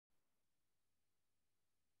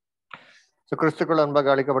கிறிஸ்துக்குள் அன்பாக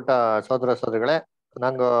அழைக்கப்பட்ட சகோதர சகோதரிகளே,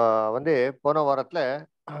 நாங்க வந்து போன வாரத்துல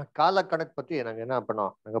கால கணக்கு பத்தி நாங்க என்ன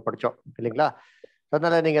பண்ணோம், நாங்க படிச்சோம் இல்லைங்களா?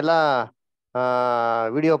 அதனால நீங்க எல்லாம்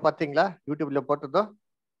வீடியோ பார்த்தீங்களா? யூடியூப்ல போட்டதோ?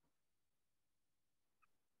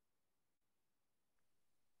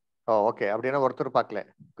 ஓ, ஓகே. அப்படின்னா ஒருத்தர் பார்க்கல.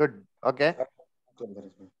 குட். ஓகே,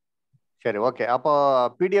 சரி, ஓகே. அப்போ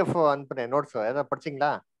பிடிஎஃப் அனுப்புனேன், நோட்ஸ் ஏதாவது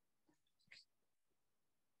படிச்சிங்களா?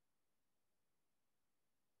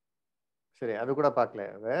 சரி, அது கூட பார்க்கல.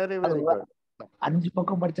 Very very good. 5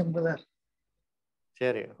 பக்கம் படிச்சேன் பிரதர்.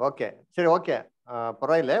 சரி, ஓகே, சரி, ஓகே.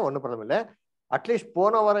 பரவாயில்ல, ஒன்றும் ப்ராப்ளம் இல்லை. அட்லீஸ்ட்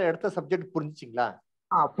போன வாரம் எடுத்த சப்ஜெக்ட் புரிஞ்சிச்சிங்களா?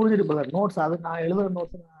 புரிஞ்சுது பிரதர். நோட்ஸ் அது நான் எழுதுற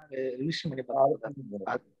நோட்ஸ் நான் ரிவிஷன் பண்ணி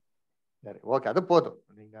பார்த்தேன். சரி, ஓகே, அது போதும்.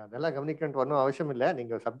 நீங்க அதெல்லாம் கவனிக்க ஒன்றும் அவசியம் இல்லை.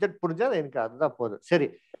 நீங்க சப்ஜெக்ட் புரிஞ்சா எனக்கு அதுதான் போதும். சரி,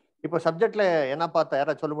 இப்போ சப்ஜெக்ட்ல என்ன பார்த்தா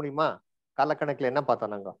யாராவது சொல்ல முடியுமா? காலக்கணக்கில் என்ன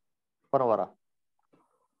பார்த்தோம் நாங்க போன வாரம்?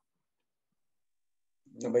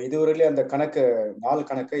 நம்ம இதுவரையிலே அந்த கணக்கு 4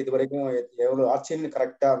 கணக்கு இதுவரைக்கும் எவ்வளவு ஆச்சுன்னு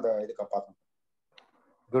கரெக்டா அந்த இதுக்கு பார்த்தோம்.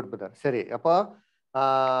 Good brother. சரி, அப்போ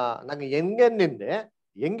நாங்க எங்க நின்று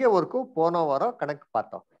எங்க வரைக்கும் போன வாரம் கணக்கு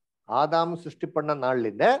பார்த்தோம்? ஆதாம் சிருஷ்டி பண்ண நாள்ல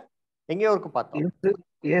இருந்து எங்க வரைக்கும் பார்த்தோம்?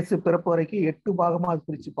 இயேசு பிறப்பு வரைக்கும் 8 பாகமா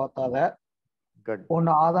பிரிச்சு பார்த்தாத. குட். 1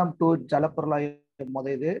 ஆதாம் 2 ஜலப்பிரளயம்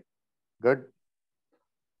முதது. குட்.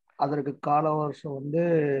 அதற்கு கால வருஷம் வந்து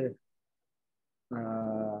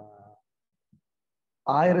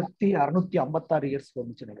 1656 இயர்ஸ்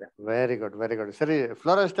வந்துச்சு நினைக்கிறேன். Very good, very good. சரி,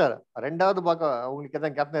 ஃப்ளோரஸ்டர், ரெண்டாவது பாகம் உங்களுக்கு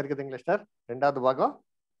எதாவது ஞாபகம் இருக்குதுங்களா சார்? ரெண்டாவது பாகம்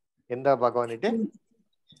எந்த பாகம்?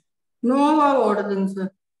 நோவா ஓடுதுங்க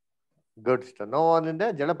சார். Good star. நோவாலிಂದ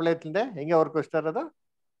ಜಲಪ್ರಳಯದಿಂದ ಹೆಂಗೆ ವರ್ಕ್ ಸ್ಟಾರ್ ಅದು?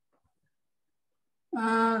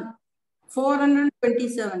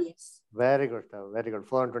 427 years. Very good star, very good.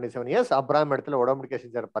 427 years Abram இடத்துல உடம்படிக்கை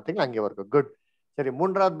செஞ்சார் பாத்தீங்களா, அங்கே வரைக்கும். குட். சரி,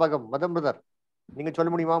 மூன்றாவது பாகம் மதம் பிரதர், நீங்க சொல்ல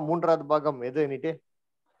முடியுமா மூன்றாவது பாகம் எது நீட்டு?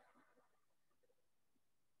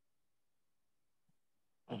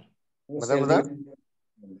 மதம் பிரதர்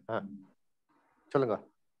சொல்லுங்க,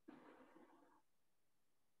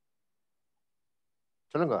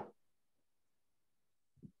 சொல்லுங்க.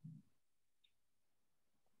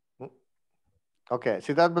 ஓகே,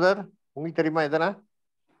 சித்தார்த் பிரதர், உங்களுக்கு தெரியுமா எதனா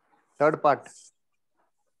தேர்ட் பார்ட்?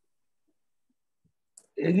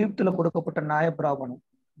 எகிப்துல கொடுக்கப்பட்ட நியாயப்பிரமாணம்,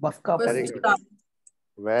 பஸ்கா.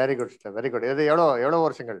 Very good star, very good. இது எவ்வளவு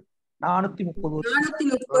வருஷங்கள்? 430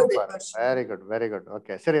 வருஷம். Very good, very good.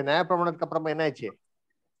 Okay, சரி, நியாயப்பிரமாணத்துக்கு அப்புறமா என்ன ஆச்சு?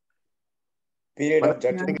 Period of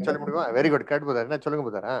judgement. சொல்ல முடியுமா? வெரி குட், கேட் பிரதர், என்ன சொல்லுங்க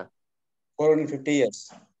பிரதர்? 450 இயர்ஸ்.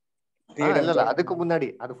 இல்ல, அதுக்கு முன்னாடி,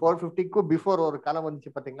 அது 450க்கு பிஃபோர் ஒரு காலம்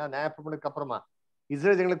வந்துச்சு பாத்தீங்களா, நியாயப்பிரமாணத்துக்கு அப்புறமா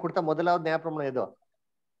இஸ்ரேலுக்கு கொடுத்த முதலாவது நியாயப்பிரமாணம் ஏதோ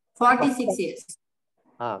 46 years.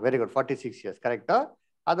 வெரி குட், 46 இயர்ஸ், கரெக்டா?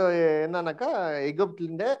 அது என்னன்னாக்கா,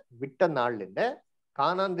 எகிப்துல விட்ட நாள்ல இருந்து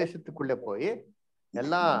கானான் தேசத்துக்குள்ள போய்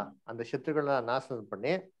எல்லாம் அந்த சத்துருக்களை நாசனம்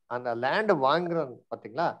பண்ணி அந்த லேண்ட் வாங்குறாங்க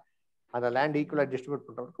பாத்தீங்களா, அந்த லேண்ட் ஈக்குவலா டிஸ்ட்ரிபியூட்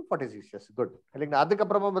பண்றதுக்கு 46 இயர்ஸ். குட் இல்லைங்களா?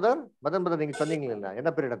 அதுக்கப்புறமா மதன் பிரதர் நீங்க சொன்னீங்களா, என்ன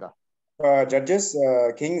பீரியட் தான்? Judges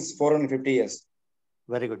Kings 450 years.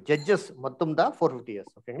 Very good. Judges மொத்தம் தான் 450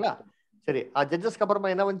 இயர்ஸ். ஓகேங்களா? சரி, ஜட்ஜஸ்க்கு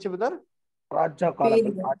அப்புறமா என்ன வந்துச்சு பிரதர்?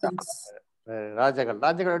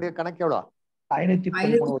 ராஜாக்களுடைய கணக்கு எவ்வளோ?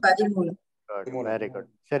 513. Very good.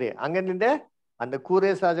 சரி, அங்க நின்று அந்த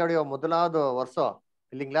கூரேஸ் ராஜாவுடைய முதலாவது வருஷம்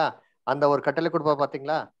இல்லைங்களா, அந்த ஒரு கட்டளை கொடுப்பா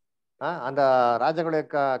பாத்தீங்களா, அந்த ராஜாக்களுடைய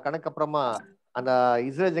கணக்கு அப்புறமா அந்த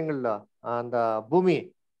இஸ்ரேல் அந்த பூமி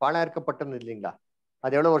பாழாயிருக்கப்பட்டது இல்லைங்களா,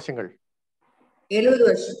 அது எவ்வளவு வருஷங்கள்? 70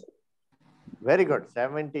 வருஷம். Very good,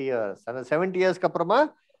 70 years. அந்த 70 இயர்ஸ்க்கு அப்புறமா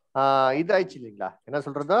இது ஆயிடுச்சு இல்லைங்களா, என்ன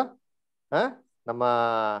சொல்றது, நம்ம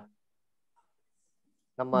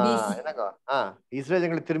நம்ம என்னங்க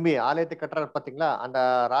இஸ்ரேல் திரும்பி ஆலயத்தை கட்டுறாரு பாத்தீங்களா, அந்த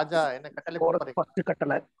ராஜா என்ன கட்டளை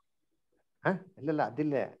கட்டளை? இல்ல, அது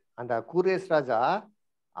இல்ல. அந்த கூரேஸ் ராஜா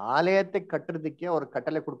ஆலயத்தை கட்டுறதுக்கே ஒரு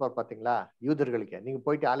கட்டளை கொடுப்பாரு பாத்தீங்களா யூதர்களுக்கு, நீங்க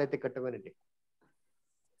போயிட்டு ஆலயத்தை கட்ட வேண்டிட்டு.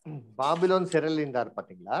 பாபிலோன் சிறையில் இருந்தார்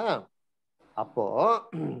பாத்தீங்களா, அப்போ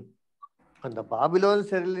அந்த பாபிலோன்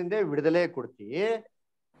சிறையிலிருந்தே விடுதலையை கொடுத்து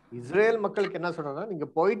இஸ்ரேல் மக்களுக்கு என்ன சொல்றா, நீங்க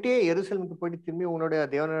போயிட்டு எருசலேமுக்கு போயிட்டு திரும்பி உங்களுடைய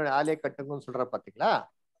தேவனுடைய ஆலய கட்டுங்கன்னு சொல்ற பாத்தீங்களா,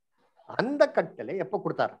 அந்த கட்டளை எப்ப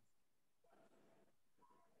கொடுத்தாரு?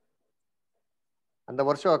 அந்த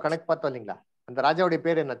வருஷம் கணக்கு பார்த்தோம் இல்லைங்களா, அந்த ராஜாவுடைய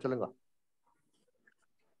பேர் என்ன சொல்லுங்க?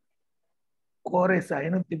 கோரேஸ்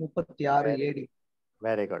 536 AD.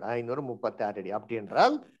 Very good, 536 AD. அப்படி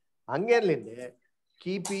என்றால் அங்கிருந்து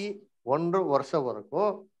கிபி 1 வருஷம்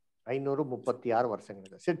வரைக்கும் 536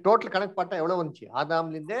 வருஷங்கள். சரி, டோட்டல் கணக்கு பார்த்தா எவ்வளவு வந்துச்சு?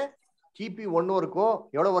 ஆதாம்ல இருந்து கிபி 1 வரைக்கும்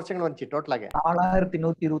எவ்வளவு வருஷங்கள் வந்துச்சு டோட்டலாக?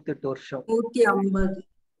 4128 வருஷம்.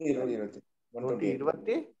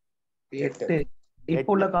 128.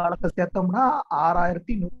 இப்போ உள்ள காலத்தை சேர்த்தோம்னா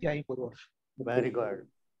 6150 வருஷம். Very good.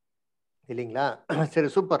 இல்லைங்களா? சரி,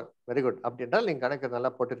 சூப்பர், வெரி குட். அப்படி என்றால் நீங்க கணக்கு நல்லா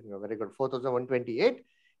போட்டிருக்கீங்க, வெரி குட். 4128.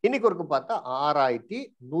 இன்னைக்கு ஒரு பார்த்தா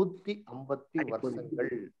 6150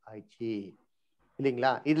 வருஷங்கள் ஆயிடுச்சு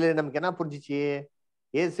இல்லைங்களா? இதுல நமக்கு என்ன புரிஞ்சிச்சு?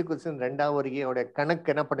 ஏசு கிறிஸ்து ரெண்டாவது வருகையோட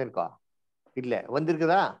கணக்கு என்ன பண்ணிருக்கோம்? இல்ல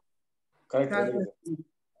வந்திருக்குதா?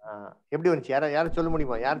 எப்படி வந்துச்சு? யாரும் சொல்ல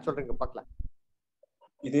முடியுமா? யார் சொல்றீங்க பாக்கலாம்?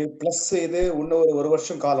 இது பிளஸ் இது இன்னும் ஒரு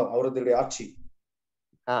வருஷம் காலம் அவருடைய ஆட்சி.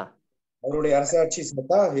 அவருடைய அரசாட்சி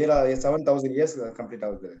சேர்த்தா 7000 இயர்ஸ் கம்ப்ளீட்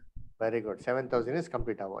ஆகுது. Very good. 7000 இயர்ஸ்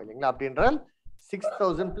கம்ப்ளீட் ஆகும் இல்லைங்களா? அப்படி என்றால்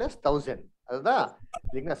 6000 + 1000, அதுதான்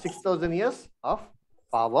இல்லைங்களா? 6000 இயர்ஸ் ஆஃப்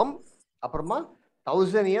பாவம், அப்புறமா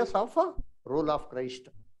 1000 years of rule of Christ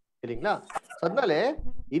இல்லைங்களா? அதனால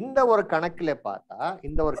இந்த ஒரு கணக்குல பார்த்தா,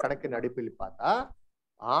 இந்த ஒரு கணக்கின் அடிப்பில் பார்த்தா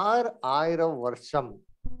 6000 வருஷம்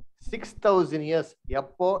 6000 இயர்ஸ்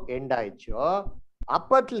எப்போ எண்ட் ஆயிடுச்சோ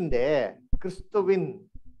அப்பத்திலிருந்தே கிறிஸ்துவின்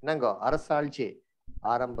என்னங்கோ அரசாட்சி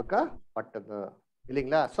ஆரம்பிக்கப்பட்டது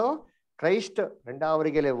இல்லைங்களா? சோ கிரைஸ்ட் ரெண்டாவது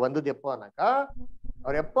வருகையில வந்தது எப்போனாக்கா,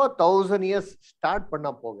 அவர் எப்போ 1000 இயர்ஸ் ஸ்டார்ட் பண்ண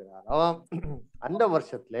போகிறாரோ அந்த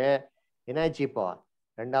வருஷத்துல என்னாச்சு? இப்போ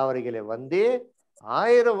ரெண்டாவது வருகையில வந்து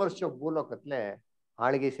 1000 வருஷம் பூலோகத்துல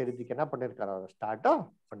ஆளுகை செலுத்திக்கு என்ன பண்ணிருக்காரு? அவர் ஸ்டார்ட்டும்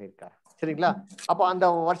பண்ணிருக்காரு சரிங்களா? அப்போ அந்த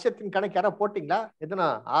வருஷத்தின் கணக்கு யாரா போட்டீங்களா? எதுனா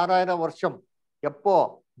 6000 வருஷம் எப்போ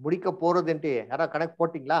முடிக்க போறதுன்ட்டு யாரா கணக்கு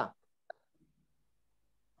போட்டீங்களா?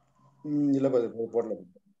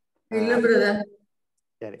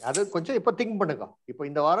 சரி, அது கொஞ்சம் இப்ப திங்க் பண்ணுங்க. இப்போ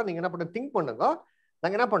இந்த வாரம் நீங்க என்ன பண்ண திங்க் பண்ணுங்க.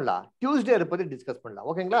 நாங்க என்ன பண்ணலாம், டியூஸ்டே அதை பத்தி டிஸ்கஸ் பண்ணலாம்.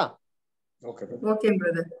 ஓகேங்களா?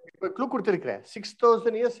 இப்ப க்ளூ கொடுத்திருக்கிறேன்.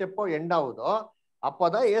 6000 இயர்ஸ் எப்போ எண்ட் ஆகுதோ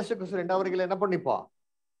அப்பதான் இயேசு கிறிஸ்து ரெண்டாவது வருகையில என்ன பண்ணிப்போம்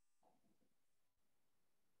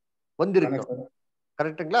வந்திருக்கோம்.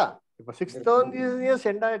 கரெக்டுங்களா? இப்ப 6000 இயர்ஸ்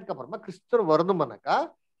எண்ட் ஆயிடுக்கு அப்புறமா கிறிஸ்து வரணும்னாக்கா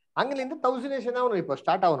அங்கிலிருந்து 1000 இயர்ஸ் என்ன ஆகணும்? இப்போ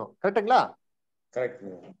ஸ்டார்ட் ஆகணும். கரெக்டுங்களா?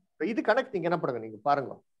 இது கணக்கு நீங்க என்ன பண்ணுங்க, நீங்க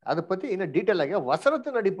பாருங்க. அதை பத்தி இன்னும் டீட்டெயில் ஆகிய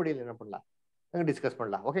வசனத்தின் அடிப்படையில் என்ன பண்ணலாம் நாங்க டிஸ்கஸ்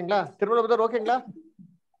பண்ணலாம். ஓகேங்களா? திருமணம் ஓகேங்களா?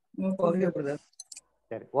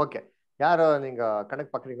 சரி, ஓகே. யாரோ நீங்க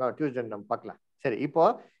கணக்கு பாக்குறீங்களா? டியூஸ்டே நம்ம பார்க்கலாம். சரி, இப்போ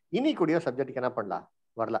இன்னைக்குடைய சப்ஜெக்டுக்கு என்ன பண்ணலாம்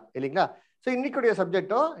வரலாம் இல்லைங்களா? ஸோ இன்னைக்குடைய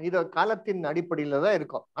சப்ஜெக்டும் இது காலத்தின் அடிப்படையில தான்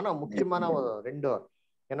இருக்கும். ஆனா முக்கியமான ஒரு ரெண்டு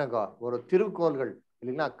என்னங்கோ ஒரு திருக்கோள்கள்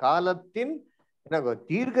இல்லைங்களா? காலத்தின் என்னங்கோ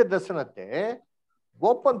தீர்க்க தரிசனத்தை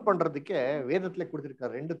ஓபன் பண்றதுக்கே வேதத்துல கொடுத்திருக்க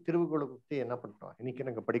ரெண்டு திருவுகளை பத்தி என்ன பண்றோம் இன்னைக்கு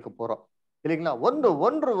நாங்க படிக்க போறோம் இல்லைங்களா?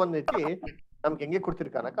 ஒன்று வந்துட்டு நமக்கு எங்கே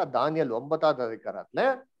கொடுத்திருக்கானாக்கா தானியேல் 9வது அதிகாரத்துல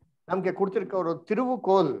நமக்கு கொடுத்திருக்க ஒரு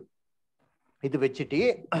திருவுகோள் இது வச்சுட்டு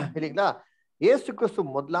இல்லைங்களா? இயேசு கிறிஸ்து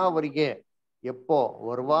முதலாம் வருகை எப்போ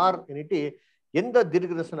வருவார் எந்த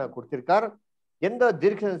தீர்க்கதரிசனம் கொடுத்திருக்கார், எந்த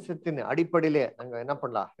தீர்க்கதரிசனத்தின் அடிப்படையில நாங்க என்ன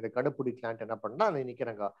பண்ணலாம் இதை கண்டுபிடிக்கலான்ட்டு என்ன பண்ணலாம் இன்னைக்கு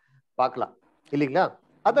நாங்க பார்க்கலாம் இல்லைங்களா?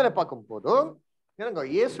 அதில் பார்க்கும் போதும் என்னங்க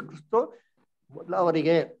இயேசு கிறிஸ்து முதலாம்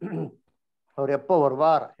வருகை அவர் எப்போ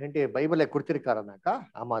வருவார் என்று பைபிளை கொடுத்திருக்காருனாக்கா,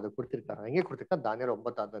 ஆமா அது கொடுத்திருக்காரு. எங்கே கொடுத்திருக்காரு? தானியேல்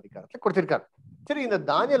 9வது அதிகாரத்துல கொடுத்திருக்காரு. சரி, இந்த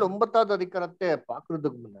தானியேல் 9வது அதிகாரத்தை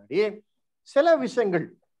பார்க்கறதுக்கு முன்னாடி சில விஷயங்கள்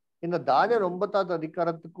இந்த தானியேல் 9வது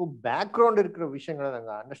அதிகாரத்துக்கும் பேக்ரவுண்ட் இருக்கிற விஷயங்களை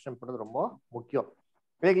நாங்க அண்டர்ஸ்டாண்ட் பண்றது ரொம்ப முக்கியம்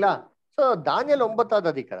இல்லைங்களா? சோ தானியேல் 9வது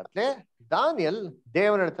அதிகாரத்துல தானியேல்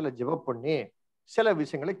தேவனிடத்துல ஜெபம் பண்ணி சில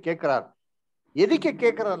விஷயங்களை கேட்கிறார். எதுக்கு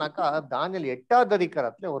கேட்கறதுனாக்கா தானியேல் 8வது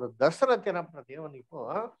அதிகாரத்துல ஒரு தரிசனத்தை என்ன பண்ற தேவன் இப்போ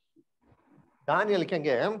தானியேலுக்கு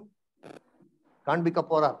அங்கே காண்பிக்க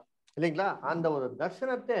போறார் இல்லைங்களா? அந்த ஒரு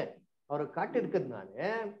தரிசனத்தை அவர் காட்டியிருக்கிறதுனால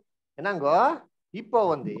என்னங்கோ இப்போ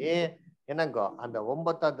என்னங்கோ அந்த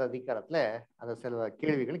 9வது அதிகாரத்துல அந்த சில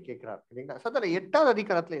கேள்விகளை கேட்கிறார் இல்லைங்களா? சதல 8வது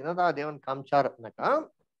அதிகாரத்துல என்னதான் தேவன் காமிச்சாருனாக்கா,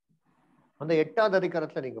 அந்த 8வது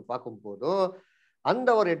அதிகாரத்துல நீங்க பார்க்கும் போதும் அந்த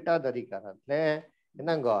ஒரு 8வது அதிகாரத்துல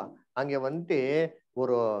என்னங்கோ அங்க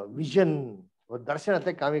ஒரு விஷன் ஒரு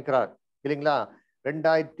தரிசனத்தை காமிக்கிறார் இல்லைங்களா?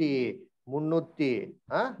 2300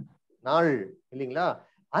 நாள் இல்லைங்களா?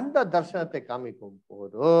 அந்த தரிசனத்தை காமிக்கும்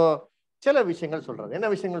போது சில விஷயங்கள் சொல்றாரு. என்ன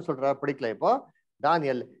விஷயங்கள் சொல்றாரு படிக்கல. இப்போ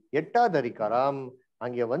தானியேல் 8வது அதிகாரம்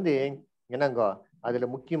அங்க என்னங்கோ அதுல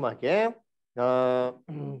முக்கியமாக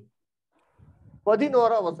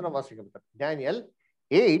 11ஆம் வசனம் வாசிக்கப்பட்டது. தானியேல்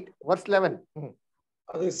 8:11.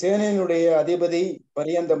 அது சேனையினுடைய அதிபதி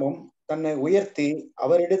பரியந்தமும் தன்னை உயர்த்தி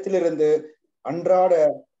அவரிடத்திலிருந்து அன்றாட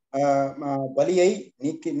பலியை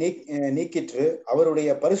நீக்கிற்று அவருடைய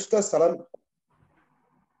பரிசுத்த ஸ்தலம்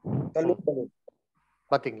தள்ளப்பட்டது.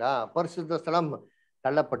 பாத்தீங்களா? பரிசுத்த ஸ்தலம்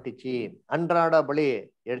தள்ளப்பட்டுச்சு, அன்றாட பலி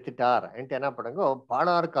எடுத்துட்டார் என்ன பண்ணுங்க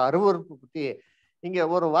பாலாருக்கு அருவறுப்பு பத்தி இங்க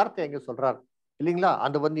ஒரு வார்த்தை எங்க சொல்றார் இல்லைங்களா?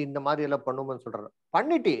 அது இந்த மாதிரி எல்லாம் பண்ணுவோம்னு சொல்றாரு.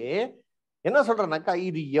 பண்ணிட்டு என்ன சொல்றாருனாக்கா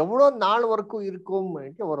இது எவ்வளவு நாள் வரைக்கும் இருக்கும்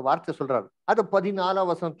ஒரு வார்த்தை சொல்றாரு. அது 14ஆம்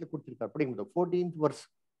வசனத்துல கொடுத்திருக்காரு. படிங்க 14th verse.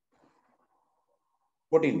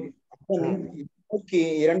 நோக்கி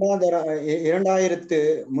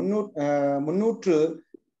 2300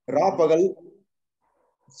 ராப்பகல்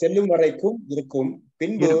செல்லும் வரைக்கும் இருக்கும்.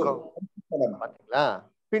 பின்பு பாத்தீங்களா,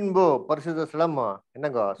 பின்பு பரிசுத்த ஸ்தலம்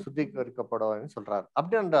என்னங்க சுத்திகரிக்கப்படும் சொல்றாரு.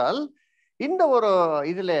 அப்படி என்றால் இந்த ஒரு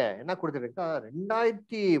இதுல என்ன கொடுத்திருக்கா,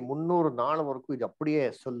 2300 நாள் வரைக்கும் இது அப்படியே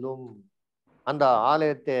சொல்லும். அந்த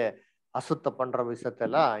ஆலயத்தை அசுத்த பண்ற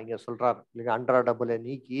விஷயத்தெல்லாம் இங்க சொல்றாரு இல்லைங்க. அன்றாடபுல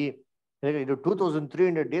நீக்கி இது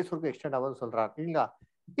 2300 days வரைக்கும் எக்ஸ்டெண்ட் ஆகும்னு சொல்றாரு இல்லைங்களா.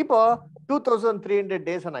 இப்போ 2300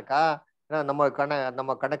 daysனாக்கா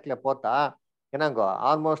நம்ம கணக்குல போத்தா என்னங்கோ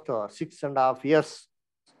ஆல்மோஸ்ட் 6.5 years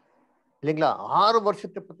இல்லைங்களா. 6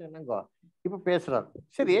 வருஷத்தை பத்தி என்னங்கோ இப்ப பேசுறாரு.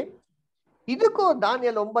 சரி, இதுக்கும்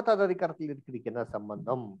தானியேல் 9வது அதிகாரத்தில் இருக்கிறதுக்கு என்ன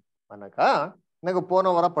சம்பந்தம் ஆனாக்கா, எனக்கு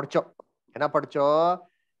போன வாரம் படிச்சோம். என்ன படிச்சோம்?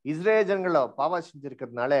 இஸ்ரேல் ஜனங்களை பாவம்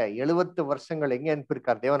செஞ்சிருக்கிறதுனால 70 வருஷங்கள் எங்க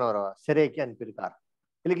அனுப்பியிருக்கார் தேவன்? அவரை சிறைக்கு அனுப்பியிருக்கார்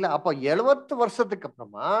இல்லைங்களா. அப்போ 70 வருஷத்துக்கு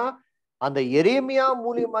அப்புறமா அந்த எரேமியா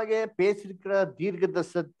மூலியமாக பேசியிருக்கிற தீர்க்க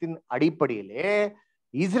தரிசனத்தின் அடிப்படையிலே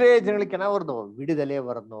இஸ்ரேல் ஜனங்களுக்கு என்ன வரணும்? விடுதலை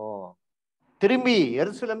வரணும். திரும்பி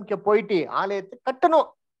எருசலேமுக்கு போயிட்டு ஆலயத்தை கட்டணும்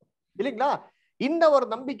இல்லைங்களா. இந்த ஒரு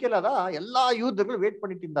நம்பிக்கையில தான் எல்லா யூதர்களும் வெயிட்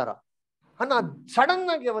பண்ணிட்டு இருந்தாரா. ஆனா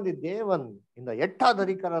சடனாக வந்து தேவன் இந்த 8வது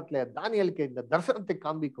அதிகாரத்துல தானியேலுக்கு இந்த தரிசனத்தை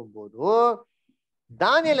காண்பிக்கும் போது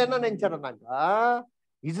தானியேல் என்ன நினைச்சாருனாக்கா,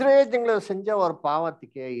 இஸ்ரேல் ஜனங்களை செஞ்ச ஒரு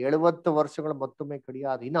பாவத்துக்கு 70 வருஷங்கள் மட்டுமே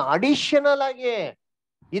கிடையாது, இன்னும் அடிஷனல் ஆகி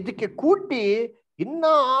இதுக்கு கூட்டி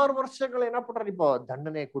இன்னும் 6 வருஷங்கள் என்ன பண்றாரு, இப்போ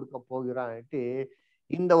தண்டனை கொடுக்க போகிறான்ட்டு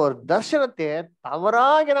இந்த ஒரு தர்சனத்தை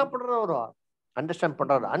தவறாக என்ன பண்றாரு, அவரு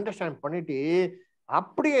அண்டர்ஸ்டாண்ட் பண்ணிட்டு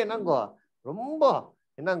அப்படியே என்னங்கோ ரொம்ப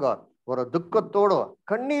என்னங்கோ ஒரு துக்கத்தோட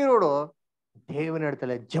கண்ணீரோட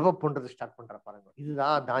தேவனிடத்துல ஜெபம் பண்றது ஸ்டார்ட் பண்ற பாருங்க.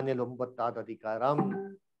 இதுதான் தானியேல் 9வது அதிகாரம்.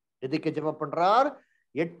 எதுக்கு ஜெபம் பண்றார்?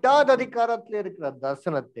 8வது அதிகாரத்துல இருக்கிற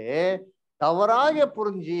தரிசனத்தை தவறாக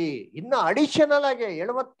புரிஞ்சு இன்னும் அடிஷனலாக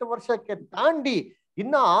 70 வருஷத்தை தாண்டி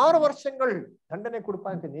இன்னும் 6 வருஷங்கள் தண்டனை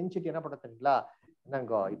கொடுப்பாங்க நினைச்சிட்டு என்ன பண்ணீங்களா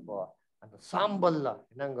என்னங்கோ இப்போ அந்த சாம்பல்ல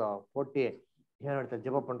என்னங்க போட்டு ஏன்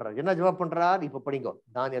ஜெபம் பண்றாரு. என்ன ஜெபம் பண்றார் இப்ப படிங்கோ.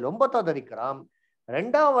 தானியேல் 9வது அதிகாரம்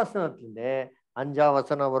 2ஆம் வசனத்திலிருந்து 5ஆம்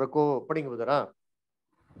வசனம் வரைக்கும் படிங்க புதரா.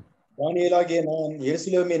 தானியேலாகிய நான்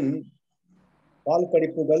எருசலேமின் பால்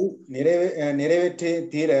படிப்புகள் நிறைவேற்றி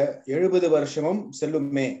தீர 70 வருஷமும்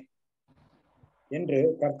செல்லுமே என்று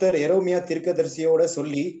கர்த்தர் எரேமியா தீர்க்கதரிசியோட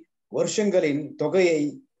சொல்லி வருஷங்களின் தொகையை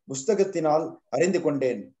புஸ்தகத்தினால் அறிந்து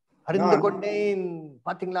கொண்டேன்.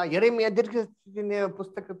 பாத்தீங்களா, எரேமியா தீர்க்கதரிசியின்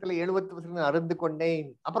புஸ்தகத்துல 70 வருஷம் அறிந்து கொண்டேன்.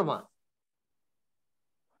 அப்புறமா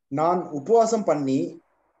நான் உபவாசம் பண்ணி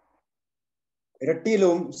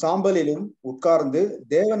இரட்டிலும் சாம்பலிலும் உட்கார்ந்து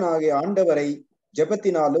தேவனாகிய ஆண்டவரை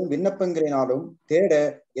ஜெபத்தினாலும் விண்ணப்பங்களினாலும் தேட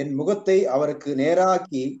என் முகத்தை அவருக்கு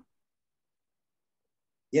நேராக்கி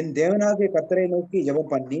என் தேவனாகிய கர்த்தரை நோக்கி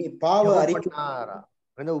ஜெபம் பண்ணி பாவ அறிக்கை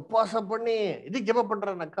உபவாசம் பண்ணி இதுக்கு ஜெபம்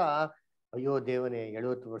பண்றானாக்கா, ஐயோ தேவனே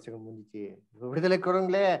 70 வருஷங்கள் முடிஞ்சிச்சு, விடுதலை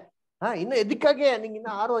கொடுங்களே, இன்னும் எதுக்காக நீங்க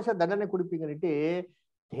இன்னும் 6 வருஷம் தண்டனை கொடுப்பீங்கன்னுட்டு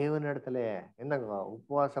தேவன் இடத்துல என்னங்க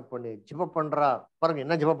உபவாசம் பண்ணி ஜெபம் பண்றா பாருங்க.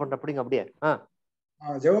 என்ன ஜெபம் பண்ற அப்படிங்க அப்படியே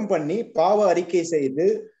ஜெபம் பண்ணி பாவ அறிக்கை செய்து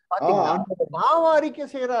பாவ அறிக்கை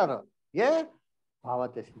செய்யறாரு. ஏன்?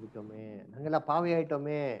 பாவத்தை செஞ்சுட்டோமே, நாங்கெல்லாம் பாவி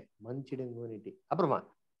ஆயிட்டோமே, மன்னிச்சிடுங்க. அப்புறமா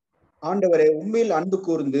ஆண்டவரே உம்மில் அன்பு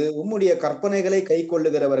கூர்ந்து உம்முடைய கற்பனைகளை கை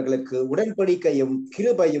கொள்ளுகிறவர்களுக்கு உடன்படிக்கையும்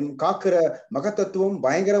கிருபையும் காக்கிற மகத்துவம்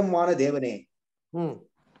பயங்கரமான தேவனே,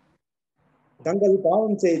 தங்கள்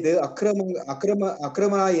பாவம் செய்து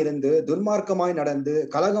அக்கிரமனாயிருந்து துன்மார்க்கமாய் நடந்து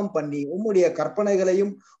கலகம் பண்ணி உம்முடைய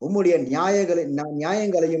கற்பனைகளையும் உம்முடைய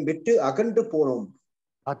நியாயங்களையும் விட்டு அகன்று போனோம்.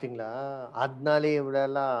 பாத்தீங்களா, அதனாலே இவ்வளவு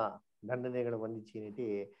எல்லாம் தண்டனைகள் வந்துச்சுன்னுட்டு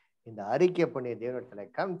இந்த அறிக்கை பண்ணி தேவனிடத்துல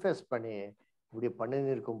கன்ஃபெஸ் பண்ணி இப்படி பண்ணி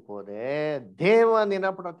இருக்கும் போது தேவன் என்ன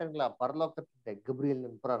பண்றாருங்களா, பரலோகத்தை கபிரியல்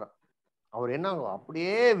அனுப்புறாரு. அவர் என்ன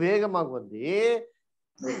அப்படியே வேகமாக வந்து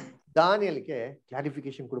தானியேலுக்கு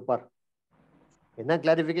கிளாரிபிகேஷன் கொடுப்பார். என்ன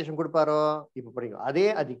கிளாரிபிகேஷன் கொடுப்பாரோ இப்ப படிங்க. அதே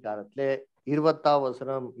அதிகாரத்துல 20ஆம்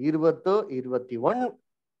வசனம் 20, 21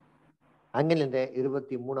 அங்கிலிருந்து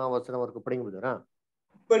 23ஆம் வசனம் வரைக்கும் படிங்க போதுரா.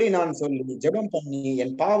 இப்படி நான் சொல்லி ஜெபம் பண்ணி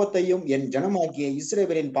என் பாவத்தையும் என் ஜனமாகிய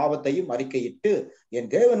இஸ்ரவேலின் பாவத்தையும் அறிக்கையிட்டு என்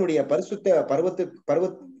தேவனுடைய பரிசுத்த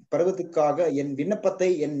பர்வத்துக்காக என் விண்ணப்பத்தை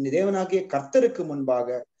என் தேவனாகிய கர்த்தருக்கு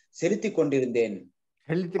முன்பாக செலுத்திக் கொண்டிருந்தேன்.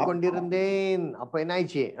 அப்ப என்ன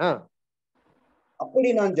ஆயிடுச்சு? அப்படி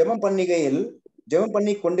நான் ஜெபம்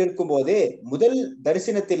பண்ணி கொண்டிருக்கும் போதே முதல்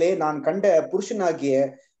தரிசனத்திலே நான் கண்ட புருஷனாகிய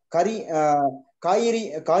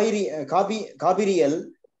காபிரியல்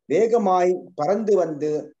வேகமாய் பறந்து வந்து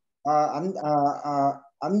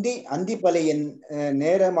அந்திப்பலையின்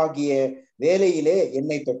நேரமாகிய வேலையிலே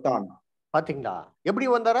என்னை தொட்டான். பாத்தீங்களா எப்படி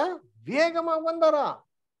வந்தாரா? வேகமா வந்தாரா.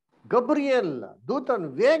 கப்ரியேல் தூதன்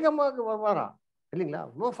வேகமாக வருவாராம் இல்லைங்களா,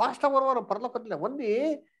 ரொம்ப ஃபாஸ்டா வருவாராம் பரலோகத்துல வந்து.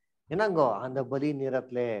 என்னங்கோ அந்த பலி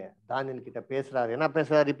நேரத்துல தானியேல் கிட்ட பேசுறாரு. என்ன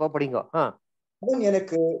பேசுறாரு இப்போ படிங்கோ. அவன்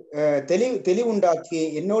எனக்கு தெளிவுண்டாக்கி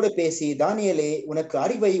என்னோடு பேசி, தானியேலே, உனக்கு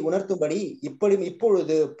அறிவை உணர்த்தும்படி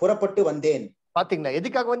இப்பொழுது புறப்பட்டு வந்தேன். பாத்தீங்களா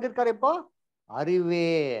எதுக்காக வந்திருக்காரு இப்போ? அறிவே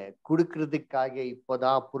கொடுக்கறதுக்காக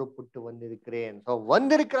இப்போதான் புறப்பட்டு வந்திருக்கிறேன். ஸோ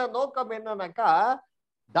வந்திருக்கிற நோக்கம் என்னன்னாக்கா,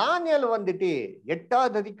 தானியேல் வந்துட்டு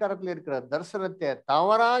 8வது அதிகாரத்துல இருக்கிற தரிசனத்தை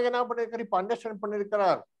தவறாக என்ன பண்ணிருக்காரு, இப்ப அண்டர்ஸ்டாண்ட்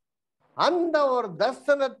பண்ணிருக்கிறார். அந்த ஒரு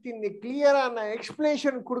தரிசனத்தின் கிளியரான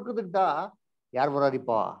எக்ஸ்பிளேஷன் கொடுக்கறதுக்கு தான் யார் வர்றாரு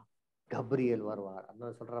இப்போ? கப்ரியேல் வருவார்.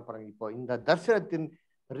 அதான் சொல்ற பாருங்க, இப்போ இந்த தரிசனத்தின்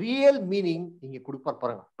ரியல் மீனிங் இங்க கொடுப்பார்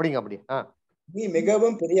பாருங்க. அப்படிங்க அப்படி. நீ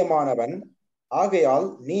மிகவும் பிரியமானவன், ஆகையால்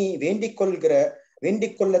நீ வேண்டிக்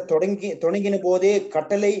கொள்ள தொடங்கின போதே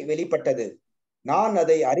கட்டளை வெளிப்பட்டது. நான்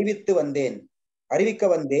அதை அறிவிக்க வந்தேன்.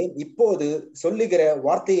 இப்போது சொல்லுகிற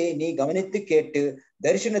வார்த்தையை நீ கவனித்து கேட்டு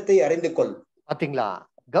தரிசனத்தை அறிந்து கொள். பாத்தீங்களா,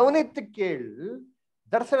 கவனித்து கேள்,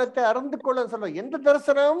 தரிசனத்தை அறிந்து கொள்ள சொல்ல. எந்த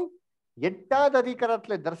தரிசனம்? 8வது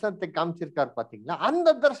அதிகாரத்துல தரிசனத்தை காமிச்சிருக்காரு பாத்தீங்களா,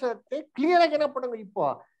 அந்த தரிசனத்தை கிளியராக என்ன பண்ணுங்க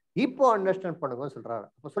இப்போ அண்டர்ஸ்டாண்ட் பண்ணுங்க சொல்றாரு.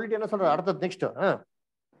 அப்ப சொல்லிட்டு என்ன சொல்றாரு அடுத்தது நெக்ஸ்ட்?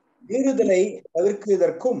 மீறுதலை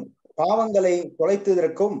தவிர்க்குவதற்கும், பாவங்களை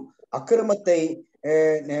தொலைத்துவதற்கும், அக்கிரமத்தை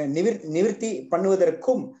நிவிர்த்தி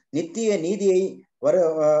பண்ணுவதற்கும், நித்திய நீதியை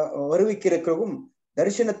வருவிக்கிறதுக்கும்,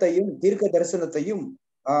 தரிசனத்தையும் தீர்க்க தரிசனத்தையும்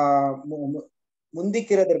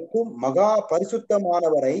முந்திக்கிறதற்கும், மகா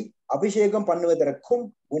பரிசுத்தமானவரை அபிஷேகம் பண்ணுவதற்கும்,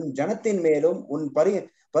 உன் ஜனத்தின் மேலும் உன்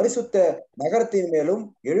பரிசுத்த நகரத்தின் மேலும்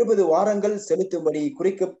 70 வாரங்கள் செலுத்தும்படி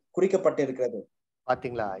குறிக்கப்பட்டிருக்கிறது.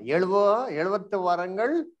 பாத்தீங்களா, 70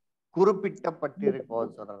 வாரங்கள்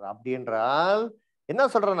குறிப்பிட்டப்பட்டிருக்கோம் சொல்றாரு. அப்படி என்றால் என்ன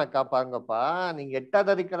சொல்றேன்னாக்கா பாருங்கப்பா, நீங்க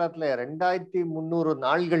 8வது அதிகாரத்துல 2300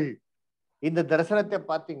 நாள்கள் இந்த தரிசனத்தை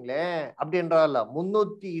பாத்தீங்களே, அப்படி என்றால்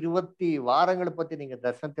 320 வாரங்களை பத்தி நீங்க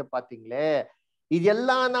தரிசனத்தை பாத்தீங்களே, இது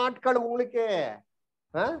எல்லா நாட்களும் உங்களுக்கு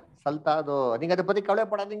சல்தாதோ, நீங்க அதை பத்தி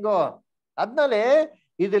கவலைப்படாதீங்கோ. அதனால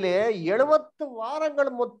இதுல 70 வாரங்கள்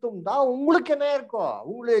மொத்தம் தான் உங்களுக்கு என்ன இருக்கும்,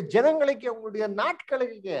 உங்களுடைய ஜனங்களுக்கு, உங்களுடைய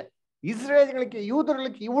நாட்களுக்கு, இஸ்ரேலுக்கு,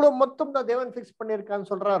 யூதர்களுக்கு இவ்வளவு மொத்தம் தான் தேவன் பிக்ஸ்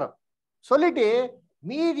பண்ணிருக்கான்னு சொல்றாரு. சொல்லிட்டு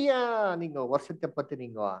மீதியா நீங்க வருஷத்தை பத்தி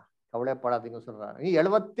நீங்க கவலைப்படாதீங்க சொல்றாரு.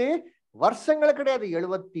 70 வருஷங்கள் கிடையாது,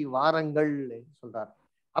 70 வாரங்கள் சொல்றாரு.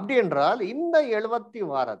 அப்படி என்றால் இந்த 70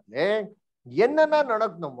 வாரத்துல என்னென்ன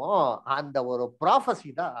நடக்கணுமோ அந்த ஒரு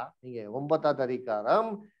ப்ராஃபஸி தான் நீங்க 9வது அதிகாரம்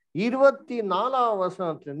 24ஆம்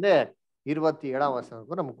வசனத்திலிருந்து 27ஆம்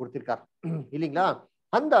வசனத்துக்கு நமக்கு கொடுத்திருக்காரு இல்லைங்களா.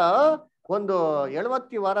 அந்த ಒಂದು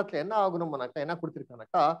 70 வாரத்துல என்ன ஆகணும்னாக்கா, என்ன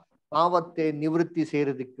கொடுத்திருக்கானாக்கா, பாவத்தை நிவர்த்தி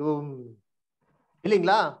செய்யறதுக்கும்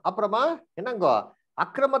இல்லைங்களா, அப்புறமா என்னங்கோ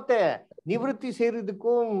அக்கிரமத்தை நிவர்த்தி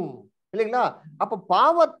செய்யறதுக்கும் இல்லைங்களா, அப்ப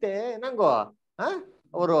பாவத்தை என்னங்கோ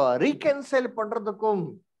ஒரு ரீகன்சைல் பண்றதுக்கும்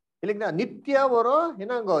இல்லைங்களா, நித்திய ஒரு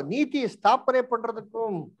என்னங்கோ நீதி ஸ்தாபனை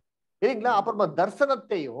பண்றதுக்கும் இல்லைங்களா, அப்புறமா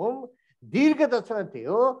தரிசனத்தையும் தீர்க்க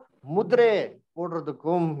தரிசனத்தையும் முதிரை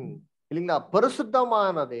போடுறதுக்கும் இல்லைங்களா,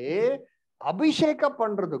 பரிசுத்தமானதே அபிஷேகம்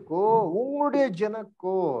பண்றதுக்கும், உங்களுடைய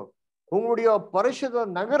ஜனக்கும் உங்களுடைய பரிசுத்த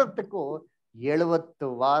நகரத்துக்கும் 70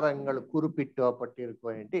 வாரங்கள்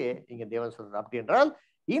குறிப்பிட்டப்பட்டிருக்கும் என்று இங்க தேவன் சொல்றார். அப்படி என்றால்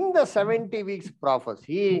இந்த 70 வீக்ஸ்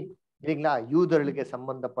ப்ராஃபஸி இல்லைங்களா யூதர்களுக்கு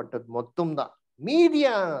சம்பந்தப்பட்டது மொத்தம் தான்,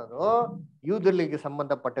 மீதியானதோ யூதர்களுக்கு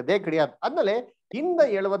சம்பந்தப்பட்டதே கிடையாது. அதனால இந்த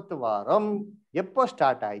 70 வாரம் எப்போ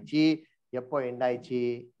ஸ்டார்ட் ஆயிடுச்சு, எப்போ எண்ட் ஆயிடுச்சு,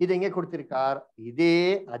 இது எங்க கொடுத்திருக்கார், இதே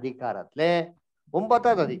அதிகாரத்துல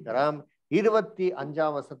 9வது அதிகாரம்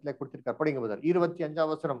 25ஆம் வசனத்துல கொடுத்திருக்கார். படிங்க முதல்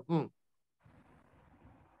 25ஆம் வசனம்.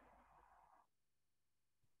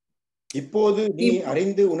 இப்போது நீ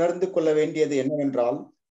அறிந்து உணர்ந்து கொள்ள வேண்டியது என்னவென்றால்,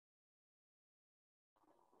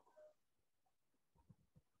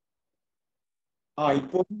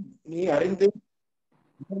 இப்போது நீ அறிந்து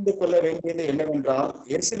உணர்ந்து கொள்ள வேண்டியது என்னவென்றால்,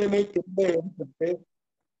 எருசலேமை திரும்ப எடுத்து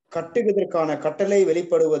கட்டுவதற்கான கட்டளை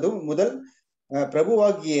வெளிப்படுவதும் முதல்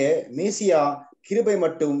பிரபுவாகிய மேசியா கிருபை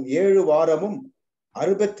மட்டும் 7 வாரமும்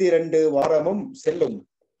 62 வாரமும் செல்லும்.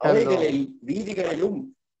 அவைகளில் வீதிகளிலும்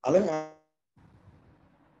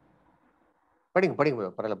படிங்க படிங்க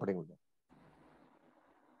பரவாயில்ல படிங்க.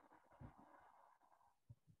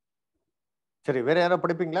 சரி, வேற யாரோ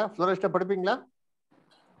படிப்பீங்களா? ஃப்ளோரிஸ்டா படிப்பீங்களா?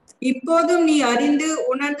 இப்போதும் நீ அறிந்து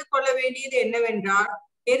உணர்ந்து கொள்ள வேண்டியது என்னவென்றால்,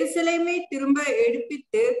 எருசலேமை திரும்ப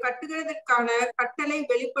எடுப்பித்து கட்டுகிறதற்கான கட்டளை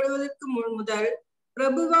வெளிப்படுவதற்கு முதல்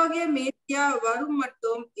பிரபுவாகிய மேசியா வரும்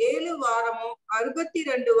மட்டும் 7 வாரமும்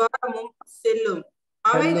 62 வாரமும் செல்லும்.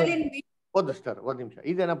 அவைகளின் ஒரு நிமிஷம்,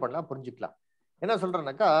 இது என்ன பண்ணலாம் புரிஞ்சுக்கலாம். என்ன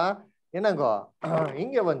சொல்றேன்னாக்கா, என்னங்கோ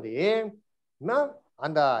இங்க வந்து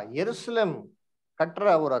அந்த எருசலேம் கட்டுற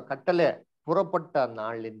ஒரு கட்டளை புறப்பட்ட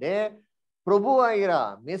நாள்லிருந்தே பிரபுவாயிர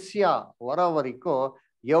மெஸ்ஸியா வர வரைக்கும்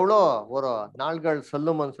எவ்வளோ ஒரு நாள்கள்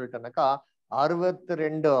செல்லும்னு சொல்லிட்டேனாக்கா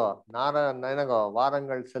 62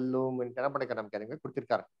 வாரங்கள் செல்லும் என்ன பண்ணிக்க நமக்கு எனக்கு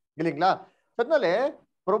கொடுத்திருக்காரு இல்லைங்களா. அதனால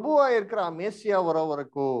பிரபுவா இருக்கிற மேசியா வர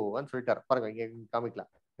வரைக்கும் சொல்லிட்டாரு பாருங்க, இங்க